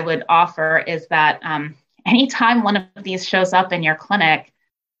that I would offer is that anytime one of these shows up in your clinic,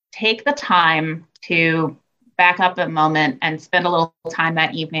 take the time to back up a moment and spend a little time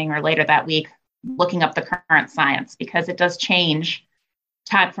that evening or later that week looking up the current science, because it does change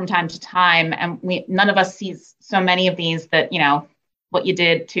from time to time. And none of us sees so many of these that, what you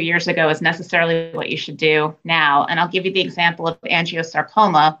did 2 years ago is necessarily what you should do now. And I'll give you the example of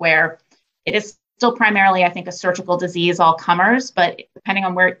angiosarcoma, where it is still primarily, I think, a surgical disease, all comers, but depending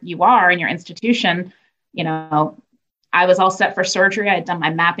on where you are in your institution, I was all set for surgery. I had done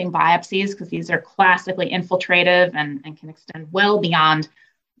my mapping biopsies because these are classically infiltrative and can extend well beyond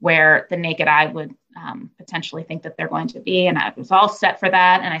where the naked eye would potentially think that they're going to be. And I was all set for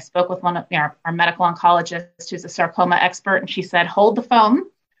that. And I spoke with one of our medical oncologists who's a sarcoma expert. And she said, hold the phone.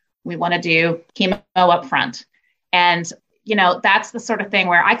 We want to do chemo up front. And, that's the sort of thing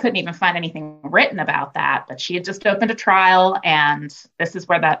where I couldn't even find anything written about that. But she had just opened a trial. And this is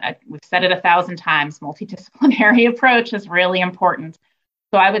where we've said it 1,000 times, multidisciplinary approach is really important.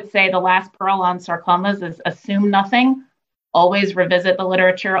 So I would say the last pearl on sarcomas is assume nothing. Always revisit the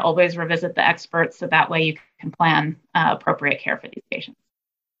literature, always revisit the experts, so that way you can plan appropriate care for these patients.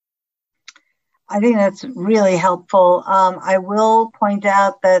 I think that's really helpful. I will point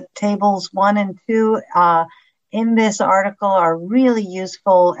out that tables 1 and 2 in this article are really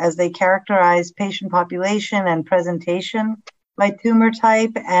useful as they characterize patient population and presentation by tumor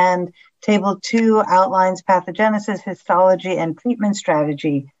type, and table 2 outlines pathogenesis, histology, and treatment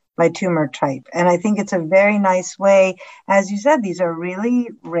strategy by tumor type. And I think it's a very nice way. As you said, these are really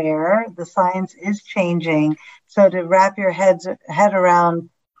rare. The science is changing. So to wrap your head around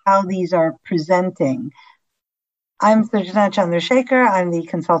how these are presenting. I'm Sujana Chandrasekhar. I'm the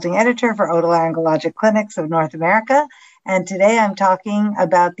consulting editor for Otolaryngologic Clinics of North America. And today I'm talking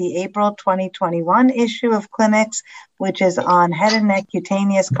about the April 2021 issue of Clinics, which is on head and neck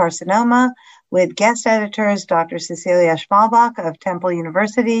cutaneous carcinoma, with guest editors Dr. Cecilia Schmalbach of Temple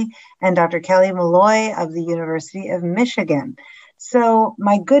University and Dr. Kelly Malloy of the University of Michigan. So,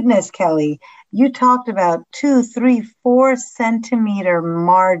 my goodness, Kelly, you talked about 2, 3, 4 centimeter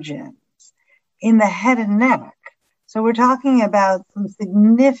margins in the head and neck. So we're talking about some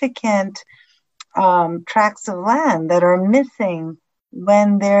significant tracts of land that are missing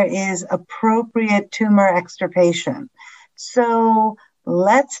when there is appropriate tumor extirpation. So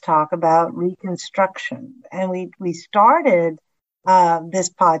let's talk about reconstruction. And we started this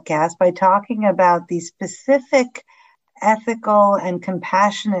podcast by talking about the specific ethical and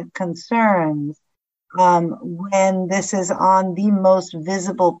compassionate concerns when this is on the most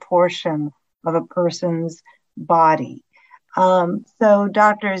visible portion of a person's body. So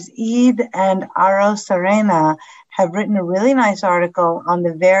Doctors Eid and Arosarena have written a really nice article on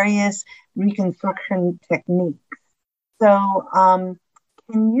the various reconstruction techniques. So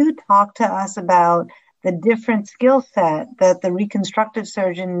can you talk to us about the different skill set that the reconstructive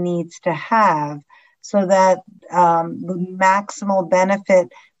surgeon needs to have so that the maximal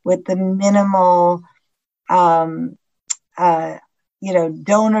benefit with the minimal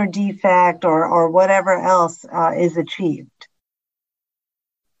donor defect or whatever else is achieved?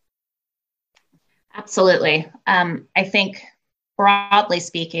 Absolutely. I think broadly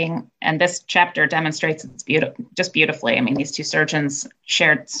speaking, and this chapter demonstrates it's beautifully. I mean, these two surgeons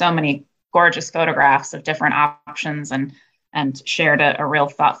shared so many gorgeous photographs of different options and shared a real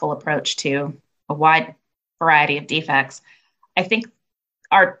thoughtful approach to a wide variety of defects. I think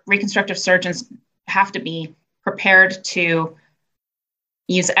our reconstructive surgeons have to be prepared to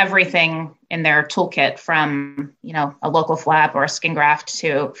use everything in their toolkit, from a local flap or a skin graft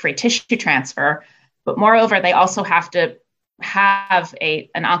to free tissue transfer. But moreover, they also have to have an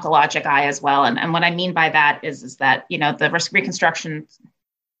oncologic eye as well. And what I mean by that is that the reconstruction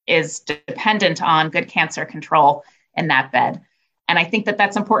is dependent on good cancer control in that bed. And I think that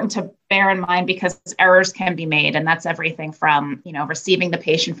that's important to bear in mind because errors can be made. And that's everything from receiving the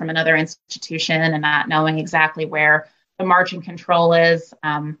patient from another institution and not knowing exactly where the margin control is.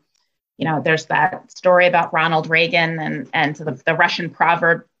 There's that story about Ronald Reagan and the Russian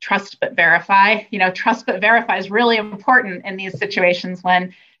proverb, trust but verify. Trust but verify is really important in these situations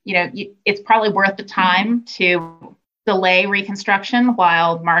when, it's probably worth the time to delay reconstruction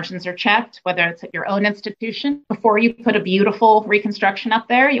while margins are checked, whether it's at your own institution. Before you put a beautiful reconstruction up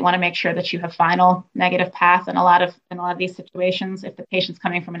there, you want to make sure that you have final negative path in a lot of these situations. If the patient's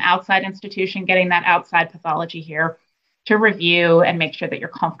coming from an outside institution, getting that outside pathology here to review and make sure that you're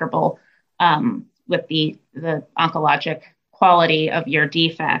comfortable with the oncologic quality of your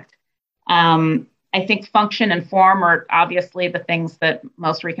defect. I think function and form are obviously the things that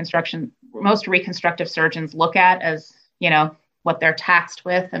most reconstructive surgeons look at as, what they're taxed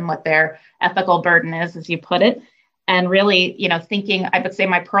with and what their ethical burden is, as you put it. And really, thinking, I would say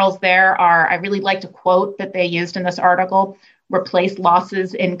my pearls there are, I really like to quote that they used in this article, replace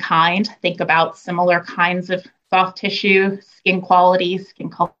losses in kind. Think about similar kinds of soft tissue, skin quality, skin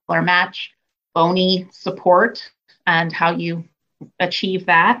color match, bony support, and how you achieve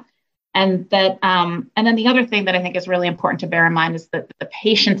that. And that, and then the other thing that I think is really important to bear in mind is that the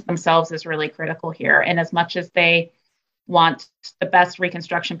patients themselves is really critical here. And as much as they want the best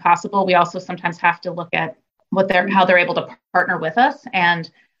reconstruction possible, we also sometimes have to look at how they're able to partner with us. And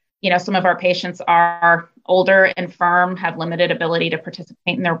some of our patients are older, infirm, have limited ability to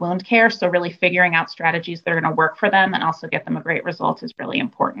participate in their wound care. So really figuring out strategies that are going to work for them and also get them a great result is really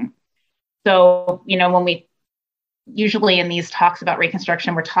important. So, when we usually in these talks about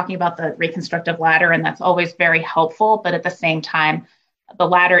reconstruction, we're talking about the reconstructive ladder, and that's always very helpful. But at the same time, the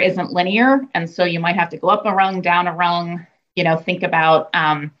ladder isn't linear. And so you might have to go up a rung, down a rung, think about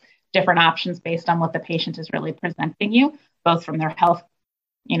different options based on what the patient is really presenting you, both from their health,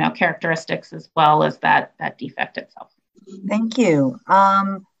 characteristics as well as that defect itself. Thank you.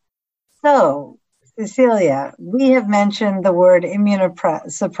 So, Cecilia, we have mentioned the word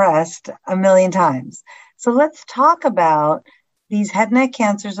immunosuppressed a million times. So let's talk about these head and neck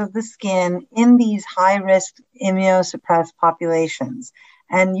cancers of the skin in these high-risk immunosuppressed populations.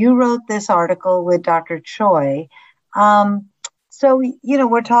 And you wrote this article with Dr. Choi. So,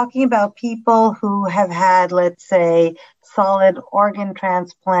 we're talking about people who have had, let's say, solid organ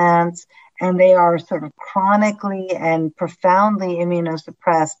transplants, and they are sort of chronically and profoundly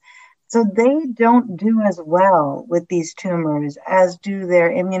immunosuppressed. So they don't do as well with these tumors as do their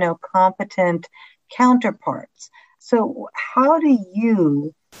immunocompetent counterparts. So how do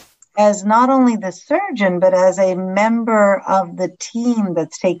you, as not only the surgeon, but as a member of the team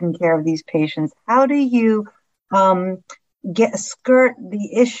that's taking care of these patients, how do you skirt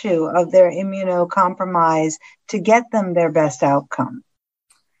the issue of their immunocompromise to get them their best outcome?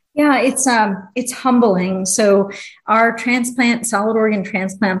 Yeah, it's humbling. So our solid organ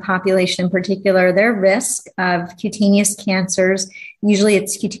transplant population in particular, their risk of cutaneous cancers, usually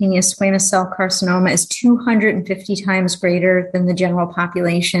it's cutaneous squamous cell carcinoma, is 250 times greater than the general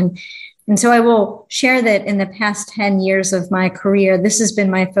population. And so I will share that in the past 10 years of my career, this has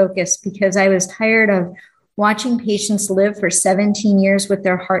been my focus because I was tired of watching patients live for 17 years with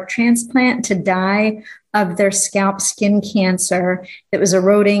their heart transplant to die of their scalp skin cancer that was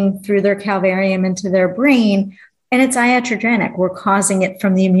eroding through their calvarium into their brain. And it's iatrogenic. We're causing it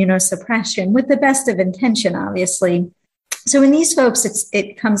from the immunosuppression with the best of intention, obviously. So in these folks,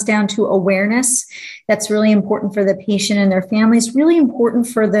 it comes down to awareness. That's really important for the patient and their families, really important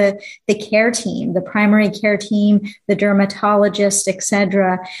for the care team, the primary care team, the dermatologist, et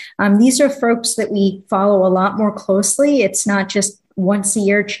cetera. These are folks that we follow a lot more closely. It's not just once a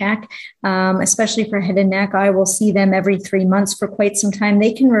year check, especially for head and neck. I will see them every 3 months for quite some time.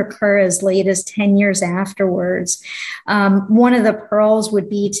 They can recur as late as 10 years afterwards. One of the pearls would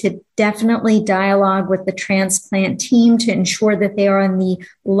be to definitely dialogue with the transplant team to ensure that they are on the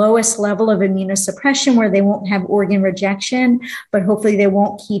lowest level of immunosuppression where they won't have organ rejection, but hopefully they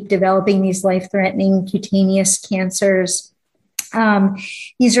won't keep developing these life-threatening cutaneous cancers.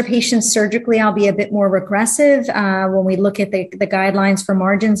 These are patients surgically, I'll be a bit more regressive. When we look at the guidelines for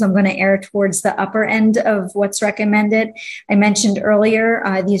margins, I'm going to err towards the upper end of what's recommended. I mentioned earlier,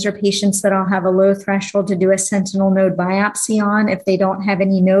 these are patients that I'll have a low threshold to do a sentinel node biopsy on if they don't have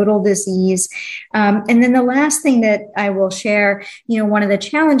any nodal disease. And then the last thing that I will share, one of the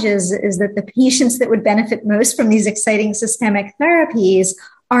challenges is that the patients that would benefit most from these exciting systemic therapies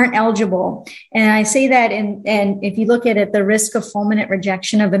aren't eligible. And I say that, and if you look at it, the risk of fulminant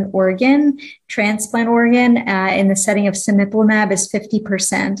rejection of an organ, transplant organ, in the setting of cemiplimab is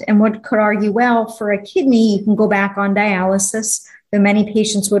 50%. And one could argue, well, for a kidney, you can go back on dialysis, though many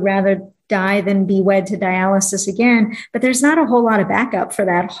patients would rather die than be wed to dialysis again. But there's not a whole lot of backup for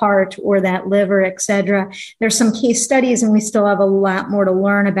that heart or that liver, et cetera. There's some case studies, and we still have a lot more to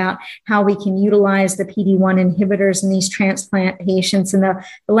learn about how we can utilize the PD-1 inhibitors in these transplant patients. And the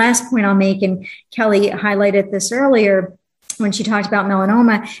last point I'll make, and Kelly highlighted this earlier, when she talked about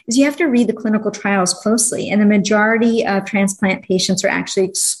melanoma, is you have to read the clinical trials closely. And the majority of transplant patients are actually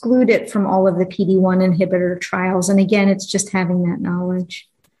excluded from all of the PD-1 inhibitor trials. And again, it's just having that knowledge.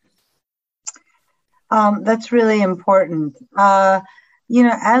 That's really important.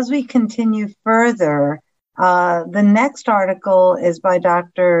 As we continue further, the next article is by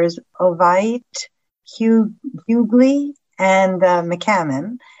Doctors Ovite, Hughley, and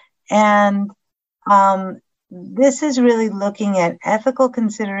McCammon. And this is really looking at ethical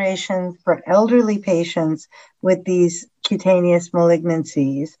considerations for elderly patients with these cutaneous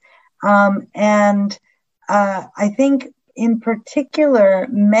malignancies. And I think in particular,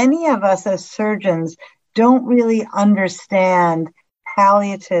 many of us as surgeons don't really understand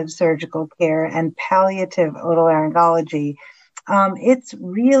palliative surgical care and palliative otolaryngology. It's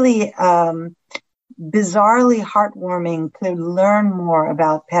really bizarrely heartwarming to learn more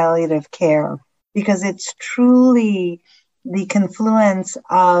about palliative care because it's truly the confluence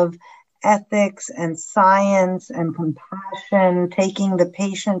of ethics and science and compassion, taking the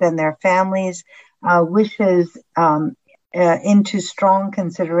patient and their families' wishes into strong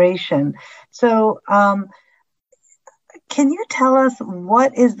consideration. So can you tell us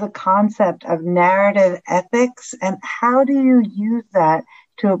what is the concept of narrative ethics and how do you use that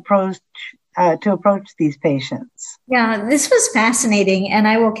to approach these patients? Yeah, this was fascinating. And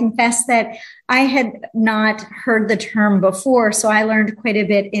I will confess that I had not heard the term before. So I learned quite a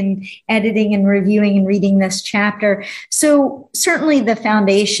bit in editing and reviewing and reading this chapter. So certainly the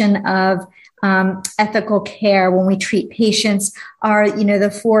foundation of ethical care when we treat patients are, the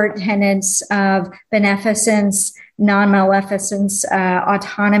 4 tenets of beneficence, non-maleficence,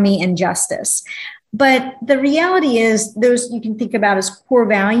 autonomy, and justice. But the reality is those you can think about as core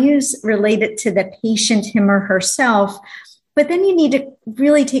values related to the patient, him or herself. But then you need to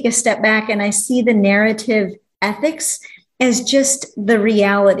really take a step back, and I see the narrative ethics as just the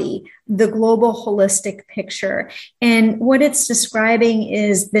reality, the global holistic picture. And what it's describing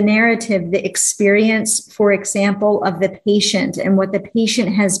is the narrative, the experience, for example, of the patient and what the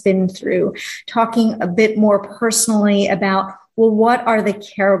patient has been through, talking a bit more personally about, well, what are the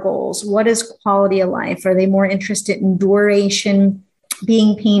care goals? What is quality of life? Are they more interested in duration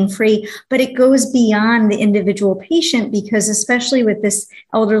being pain-free, but it goes beyond the individual patient because especially with this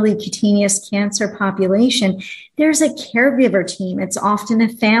elderly cutaneous cancer population, there's a caregiver team. It's often a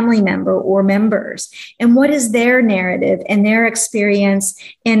family member or members. And what is their narrative and their experience?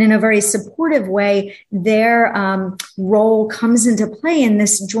 And in a very supportive way, their role comes into play in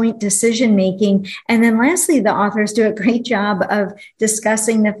this joint decision-making. And then lastly, the authors do a great job of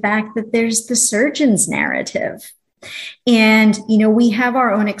discussing the fact that there's the surgeon's narrative. And, we have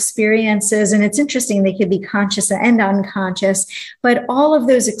our own experiences, and it's interesting, they could be conscious and unconscious, but all of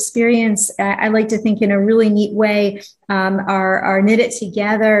those experiences, I like to think in a really neat way, are knitted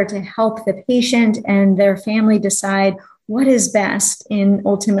together to help the patient and their family decide what is best in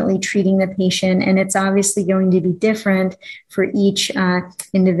ultimately treating the patient. And it's obviously going to be different for each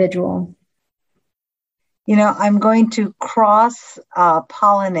individual. I'm going to cross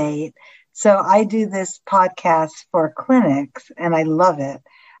pollinate. So I do this podcast for clinics and I love it.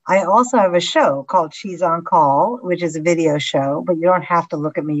 I also have a show called She's on Call, which is a video show, but you don't have to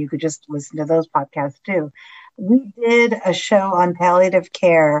look at me. You could just listen to those podcasts too. We did a show on palliative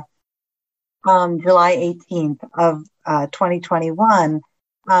care July 18th of 2021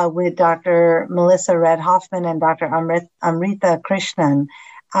 with Dr. Melissa Red Hoffman and Dr. Amrita Krishnan.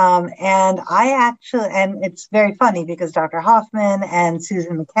 And it's very funny because Dr. Hoffman and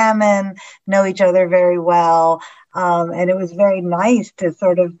Susan McCammon know each other very well. And it was very nice to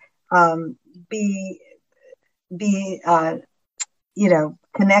sort of, be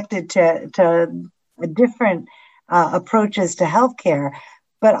connected to different, approaches to healthcare.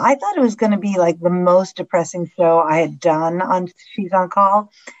 But I thought it was going to be like the most depressing show I had done on She's on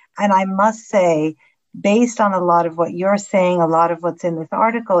Call. And I must say, based on a lot of what you're saying, a lot of what's in this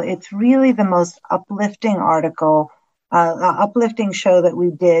article, it's really the most uplifting uplifting show that we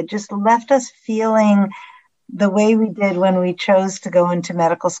did. Just left us feeling the way we did when we chose to go into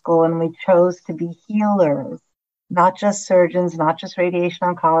medical school and we chose to be healers, not just surgeons, not just radiation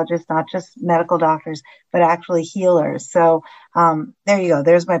oncologists, not just medical doctors, but actually healers. So there you go.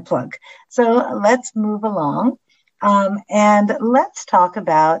 There's my plug. So let's move along and let's talk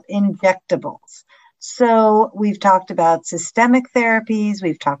about injectables. So we've talked about systemic therapies,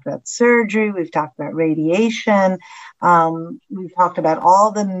 we've talked about surgery, we've talked about radiation, we've talked about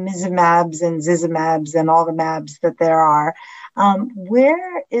all the mizimabs and zizimabs and all the mabs that there are.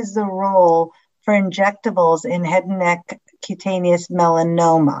 Where is the role for injectables in head and neck cutaneous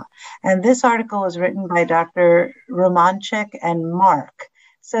melanoma? And this article was written by Dr. Romanchik and Mark.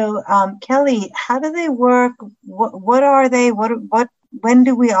 So Kelly, how do they work? What are they? When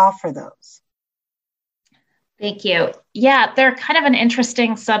do we offer those? Thank you. Yeah, they're kind of an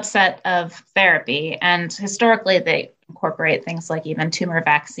interesting subset of therapy. And historically, they incorporate things like even tumor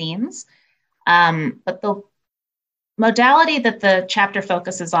vaccines. But the modality that the chapter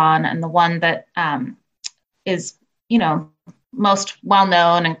focuses on and the one that is, most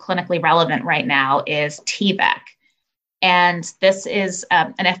well-known and clinically relevant right now is TVEC. And this is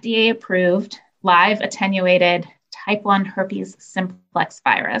an FDA-approved, live attenuated type 1 herpes simplex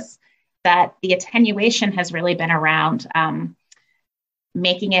virus that the attenuation has really been around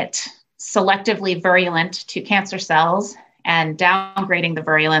making it selectively virulent to cancer cells and downgrading the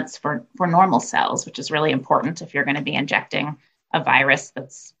virulence for normal cells, which is really important if you're going to be injecting a virus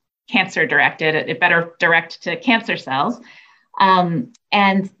that's cancer-directed. It better direct to cancer cells.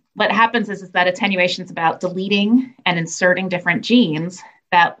 And what happens is that attenuation is about deleting and inserting different genes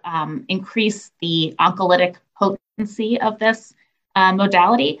that increase the oncolytic potency of this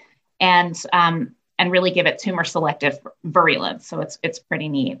modality and really give it tumor selective virulence. So it's pretty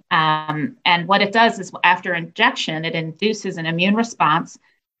neat. And what it does is after injection, it induces an immune response,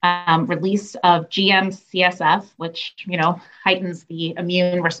 release of GM-CSF, which, heightens the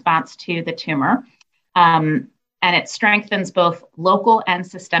immune response to the tumor. And it strengthens both local and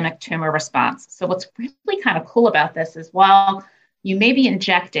systemic tumor response. So what's really kind of cool about this is while you may be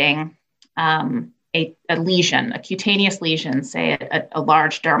injecting a lesion, a cutaneous lesion, say a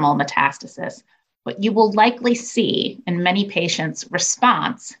large dermal metastasis, but you will likely see in many patients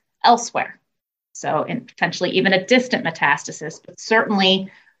response elsewhere. So in potentially even a distant metastasis, but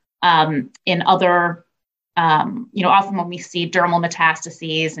certainly in other, often when we see dermal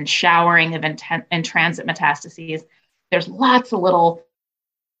metastases and showering of in-transit metastases, there's lots of little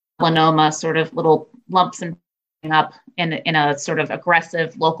melanoma, sort of little lumps and up in a sort of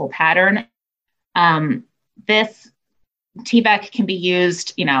aggressive local pattern. This TVEC can be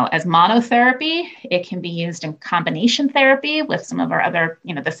used, as monotherapy. It can be used in combination therapy with some of our other,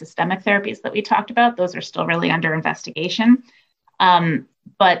 the systemic therapies that we talked about. Those are still really under investigation.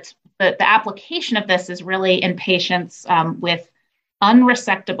 But the application of this is really in patients with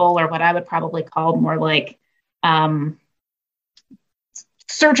unresectable, or what I would probably call more like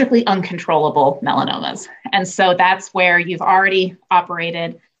surgically uncontrollable melanomas. And so that's where you've already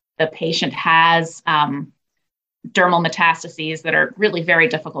operated. The patient has dermal metastases that are really very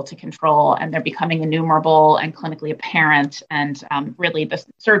difficult to control, and they're becoming innumerable and clinically apparent. And really, the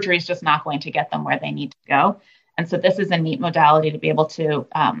surgery is just not going to get them where they need to go. And so this is a neat modality to be able to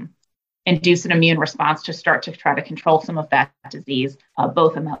induce an immune response to start to try to control some of that disease,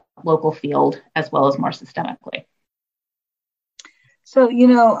 both in the local field as well as more systemically. So,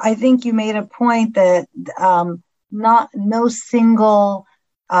 I think you made a point that no single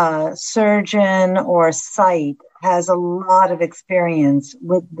surgeon or site has a lot of experience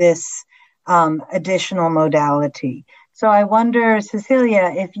with this additional modality. So I wonder,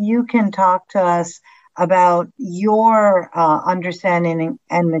 Cecilia, if you can talk to us about your understanding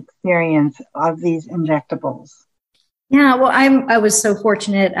and experience of these injectables. Yeah, well, I was so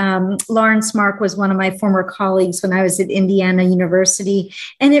fortunate. Lawrence Mark was one of my former colleagues when I was at Indiana University.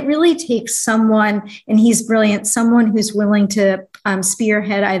 And it really takes someone, and he's brilliant, someone who's willing to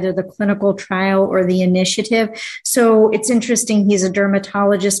spearhead either the clinical trial or the initiative. So it's interesting. He's a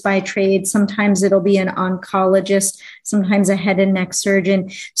dermatologist by trade. Sometimes it'll be an oncologist, sometimes a head and neck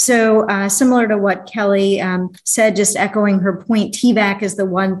surgeon. So similar to what Kelly said, just echoing her point, TVAC is the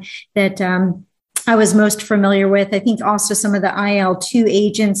one that I was most familiar with. I think also some of the IL-2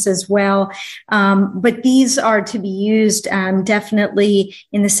 agents as well. But these are to be used definitely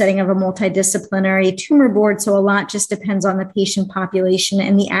in the setting of a multidisciplinary tumor board. So a lot just depends on the patient population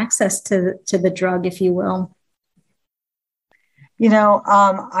and the access to the drug, if you will. As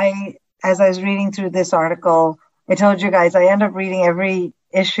I was reading through this article, I told you guys I end up reading every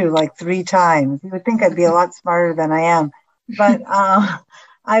issue like 3 times. You would think I'd be a lot smarter than I am. But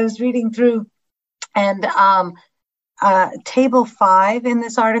I was reading through, and table 5 in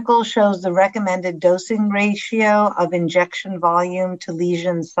this article shows the recommended dosing ratio of injection volume to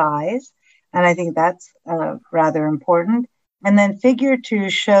lesion size. And I think that's rather important. And then figure 2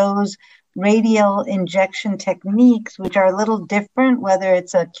 shows radial injection techniques, which are a little different, whether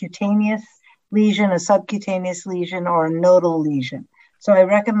it's a cutaneous lesion, a subcutaneous lesion, or a nodal lesion. So I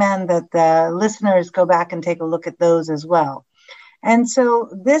recommend that the listeners go back and take a look at those as well. And so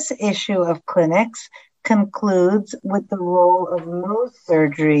this issue of clinics concludes with the role of Mohs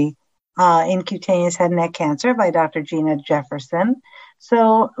surgery in cutaneous head and neck cancer by Dr. Gina Jefferson.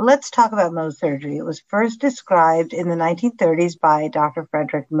 So let's talk about Mohs surgery. It was first described in the 1930s by Dr.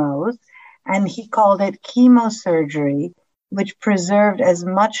 Frederick Mohs, and he called it chemosurgery, which preserved as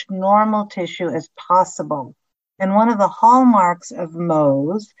much normal tissue as possible. And one of the hallmarks of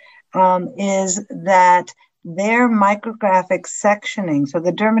Mohs is that their micrographic sectioning, so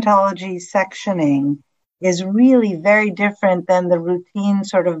the dermatology sectioning, is really very different than the routine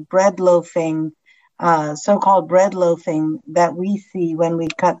sort of bread loafing, so-called bread loafing that we see when we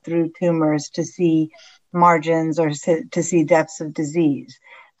cut through tumors to see margins or to see depths of disease.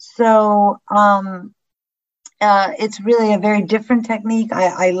 So it's really a very different technique.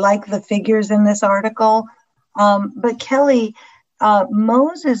 I like the figures in this article. But Kelly,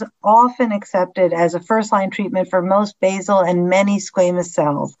 Mohs is often accepted as a first-line treatment for most basal and many squamous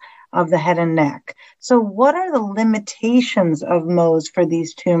cells of the head and neck. So what are the limitations of Mohs for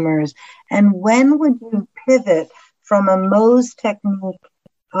these tumors? And when would you pivot from a Mohs technique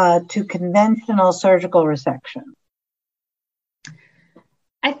to conventional surgical resection?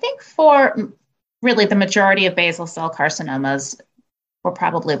 I think for really the majority of basal cell carcinomas, we're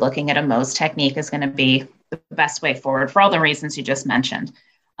probably looking at a Mohs technique is going to be the best way forward for all the reasons you just mentioned.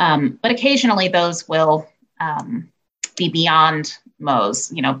 But occasionally those will be beyond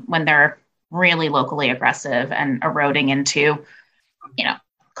Mohs, when they're really locally aggressive and eroding into,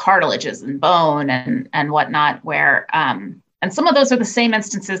 cartilages and bone and whatnot, where, and some of those are the same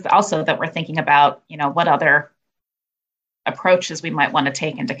instances also that we're thinking about, what other approaches we might want to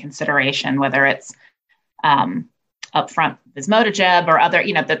take into consideration, whether it's upfront vismodegib or other,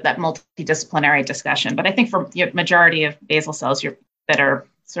 that multidisciplinary discussion. But I think for the majority of basal cells that are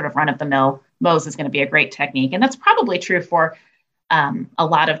sort of run-of-the-mill, Mohs is going to be a great technique. And that's probably true for a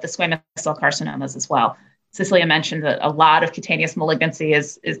lot of the squamous cell carcinomas as well. Cecilia mentioned that a lot of cutaneous malignancy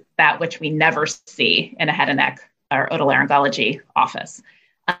is that which we never see in a head and neck or otolaryngology office.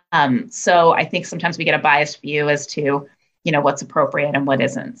 So I think sometimes we get a biased view as to, what's appropriate and what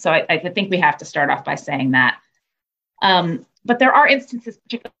isn't. So I think we have to start off by saying that. But there are instances,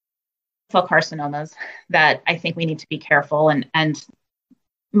 particularly cell carcinomas, that I think we need to be careful. And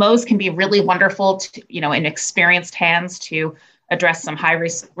Mohs can be really wonderful to, in experienced hands to address some high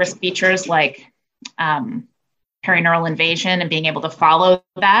risk features like perineural invasion and being able to follow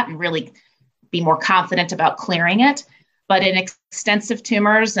that and really be more confident about clearing it. But in extensive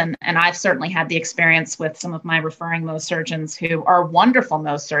tumors, and I've certainly had the experience with some of my referring Mohs surgeons who are wonderful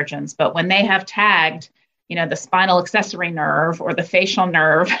Mohs surgeons, but when they have tagged, the spinal accessory nerve or the facial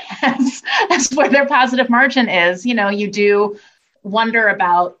nerve as where their positive margin is, you do wonder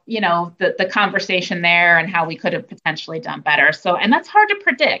about, the conversation there and how we could have potentially done better. So, and that's hard to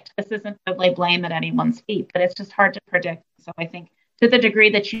predict. This isn't to lay blame at anyone's feet, but it's just hard to predict. So I think to the degree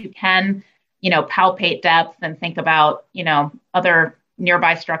that you can, palpate depth and think about, other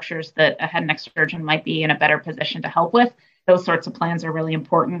nearby structures that a head and neck surgeon might be in a better position to help with, those sorts of plans are really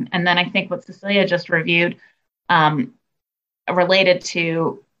important. And then I think what Cecilia just reviewed related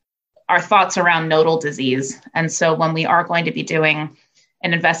to our thoughts around nodal disease. And so when we are going to be doing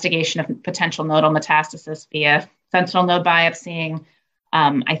an investigation of potential nodal metastasis via sentinel node biopsying,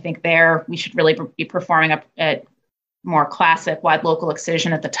 I think there we should really be performing a more classic wide local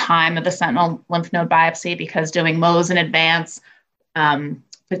excision at the time of the sentinel lymph node biopsy, because doing Mohs in advance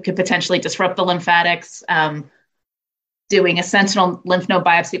could potentially disrupt the lymphatics. Doing a sentinel lymph node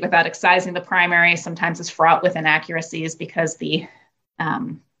biopsy without excising the primary sometimes is fraught with inaccuracies because the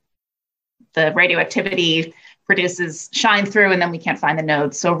radioactivity produces shine through and then we can't find the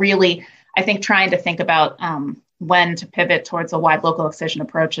nodes. So really, I think trying to think about when to pivot towards a wide local excision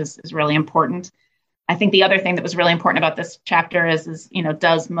approach is really important. I think the other thing that was really important about this chapter is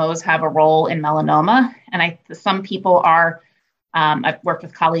does Mohs have a role in melanoma? And some people are, I've worked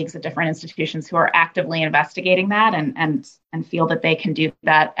with colleagues at different institutions who are actively investigating that and feel that they can do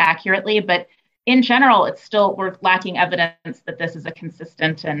that accurately. But in general, we're lacking evidence that this is a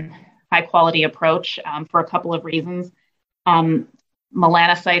consistent and high quality approach for a couple of reasons.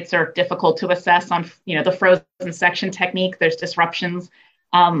 Melanocytes are difficult to assess on, the frozen section technique. There's disruptions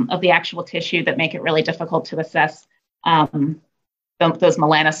of the actual tissue that make it really difficult to assess those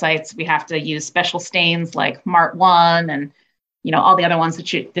melanocytes. We have to use special stains like MART1 and all the other ones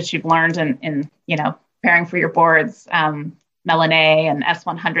that you've learned in preparing for your boards, Melan-A and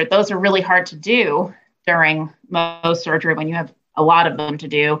S100. Those are really hard to do during Mohs surgery when you have a lot of them to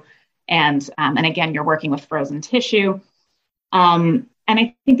do, and again you're working with frozen tissue. And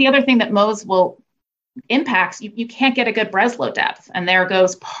I think the other thing that Mohs will impacts, you can't get a good Breslow depth, and there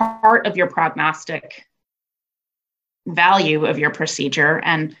goes part of your prognostic value of your procedure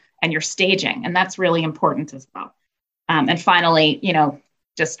and your staging, and that's really important as well. And finally,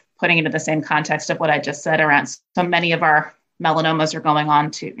 just putting into the same context of what I just said around so many of our melanomas are going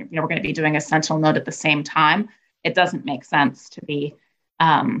on to, we're going to be doing a sentinel node at the same time. It doesn't make sense to be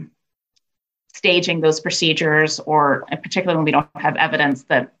staging those procedures, or particularly when we don't have evidence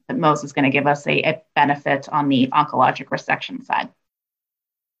that Mohs is going to give us a benefit on the oncologic resection side.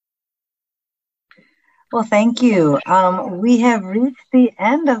 Well, thank you. We have reached the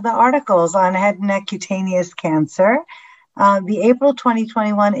end of the articles on head and neck cutaneous cancer. The April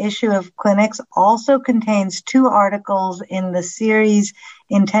 2021 issue of Clinics also contains 2 articles in the series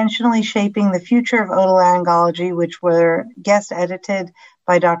Intentionally Shaping the Future of Otolaryngology, which were guest edited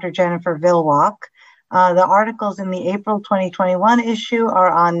by Dr. Jennifer Vilwalk. The articles in the April 2021 issue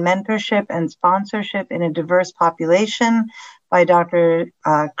are on mentorship and sponsorship in a diverse population by Dr.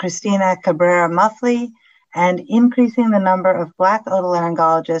 Christina Cabrera Muffley, and Increasing the Number of Black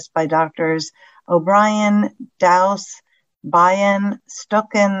Otolaryngologists by Drs. O'Brien, Dowse, Bayan,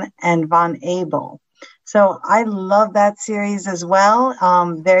 Stucken, and Von Abel. So I love that series as well.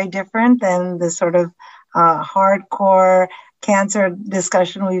 Very different than the sort of hardcore cancer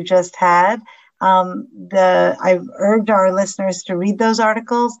discussion we've just had. I've urged our listeners to read those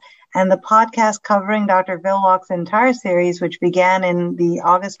articles, and the podcast covering Dr. Vilwalk's entire series, which began in the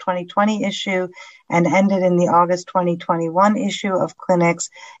August 2020 issue and ended in the August 2021 issue of Clinics,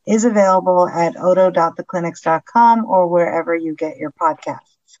 is available at odo.theclinics.com or wherever you get your podcasts.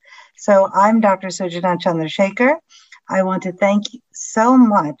 So I'm Dr. Sujana Chandrasekhar. I want to thank you so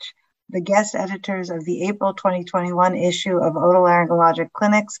much the guest editors of the April 2021 issue of Otolaryngologic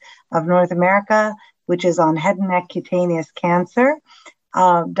Clinics of North America, which is on head and neck cutaneous cancer.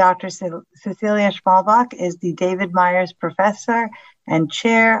 Dr. Cecilia Schmalbach is the David Myers Professor and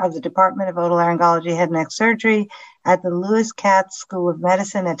Chair of the Department of Otolaryngology Head and Neck Surgery at the Lewis Katz School of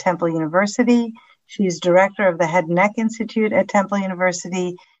Medicine at Temple University. She is Director of the Head and Neck Institute at Temple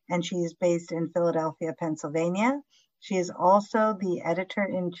University, and she is based in Philadelphia, Pennsylvania. She is also the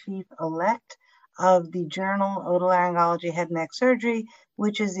editor-in-chief-elect of the journal Otolaryngology Head and Neck Surgery,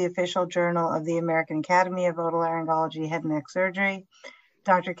 which is the official journal of the American Academy of Otolaryngology Head and Neck Surgery.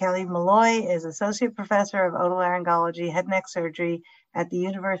 Dr. Kelly Malloy is Associate Professor of Otolaryngology Head and Neck Surgery at the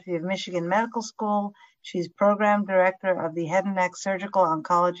University of Michigan Medical School She's Program Director of the Head and Neck Surgical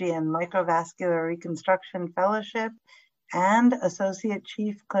Oncology and Microvascular Reconstruction Fellowship and Associate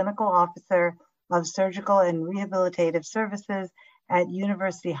Chief Clinical Officer of Surgical and Rehabilitative Services at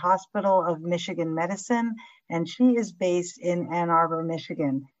University Hospital of Michigan Medicine, and she is based in Ann Arbor,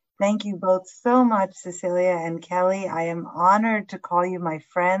 Michigan. Thank you both so much, Cecilia and Kelly. I am honored to call you my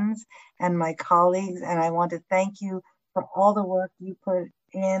friends and my colleagues, and I want to thank you for all the work you put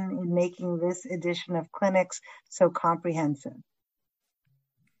in making this edition of Clinics so comprehensive.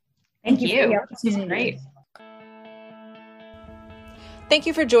 Thank you. For the opportunity. Great. Thank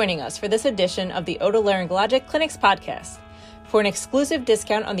you for joining us for this edition of the Otolaryngologic Clinics podcast. For an exclusive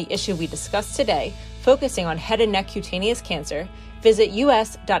discount on the issue we discussed today, focusing on head and neck cutaneous cancer, visit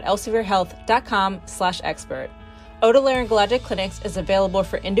us.elsevierhealth.com/expert. Otolaryngologic Clinics is available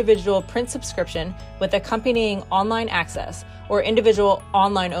for individual print subscription with accompanying online access or individual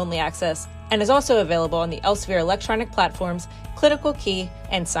online-only access, and is also available on the Elsevier electronic platforms Clinical Key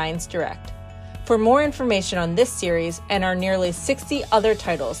and Science Direct. For more information on this series and our nearly 60 other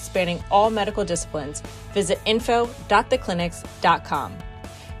titles spanning all medical disciplines, visit info.theclinics.com.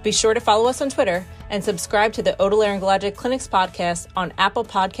 Be sure to follow us on Twitter and subscribe to the Otolaryngologic Clinics podcast on Apple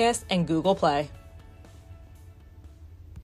Podcasts and Google Play.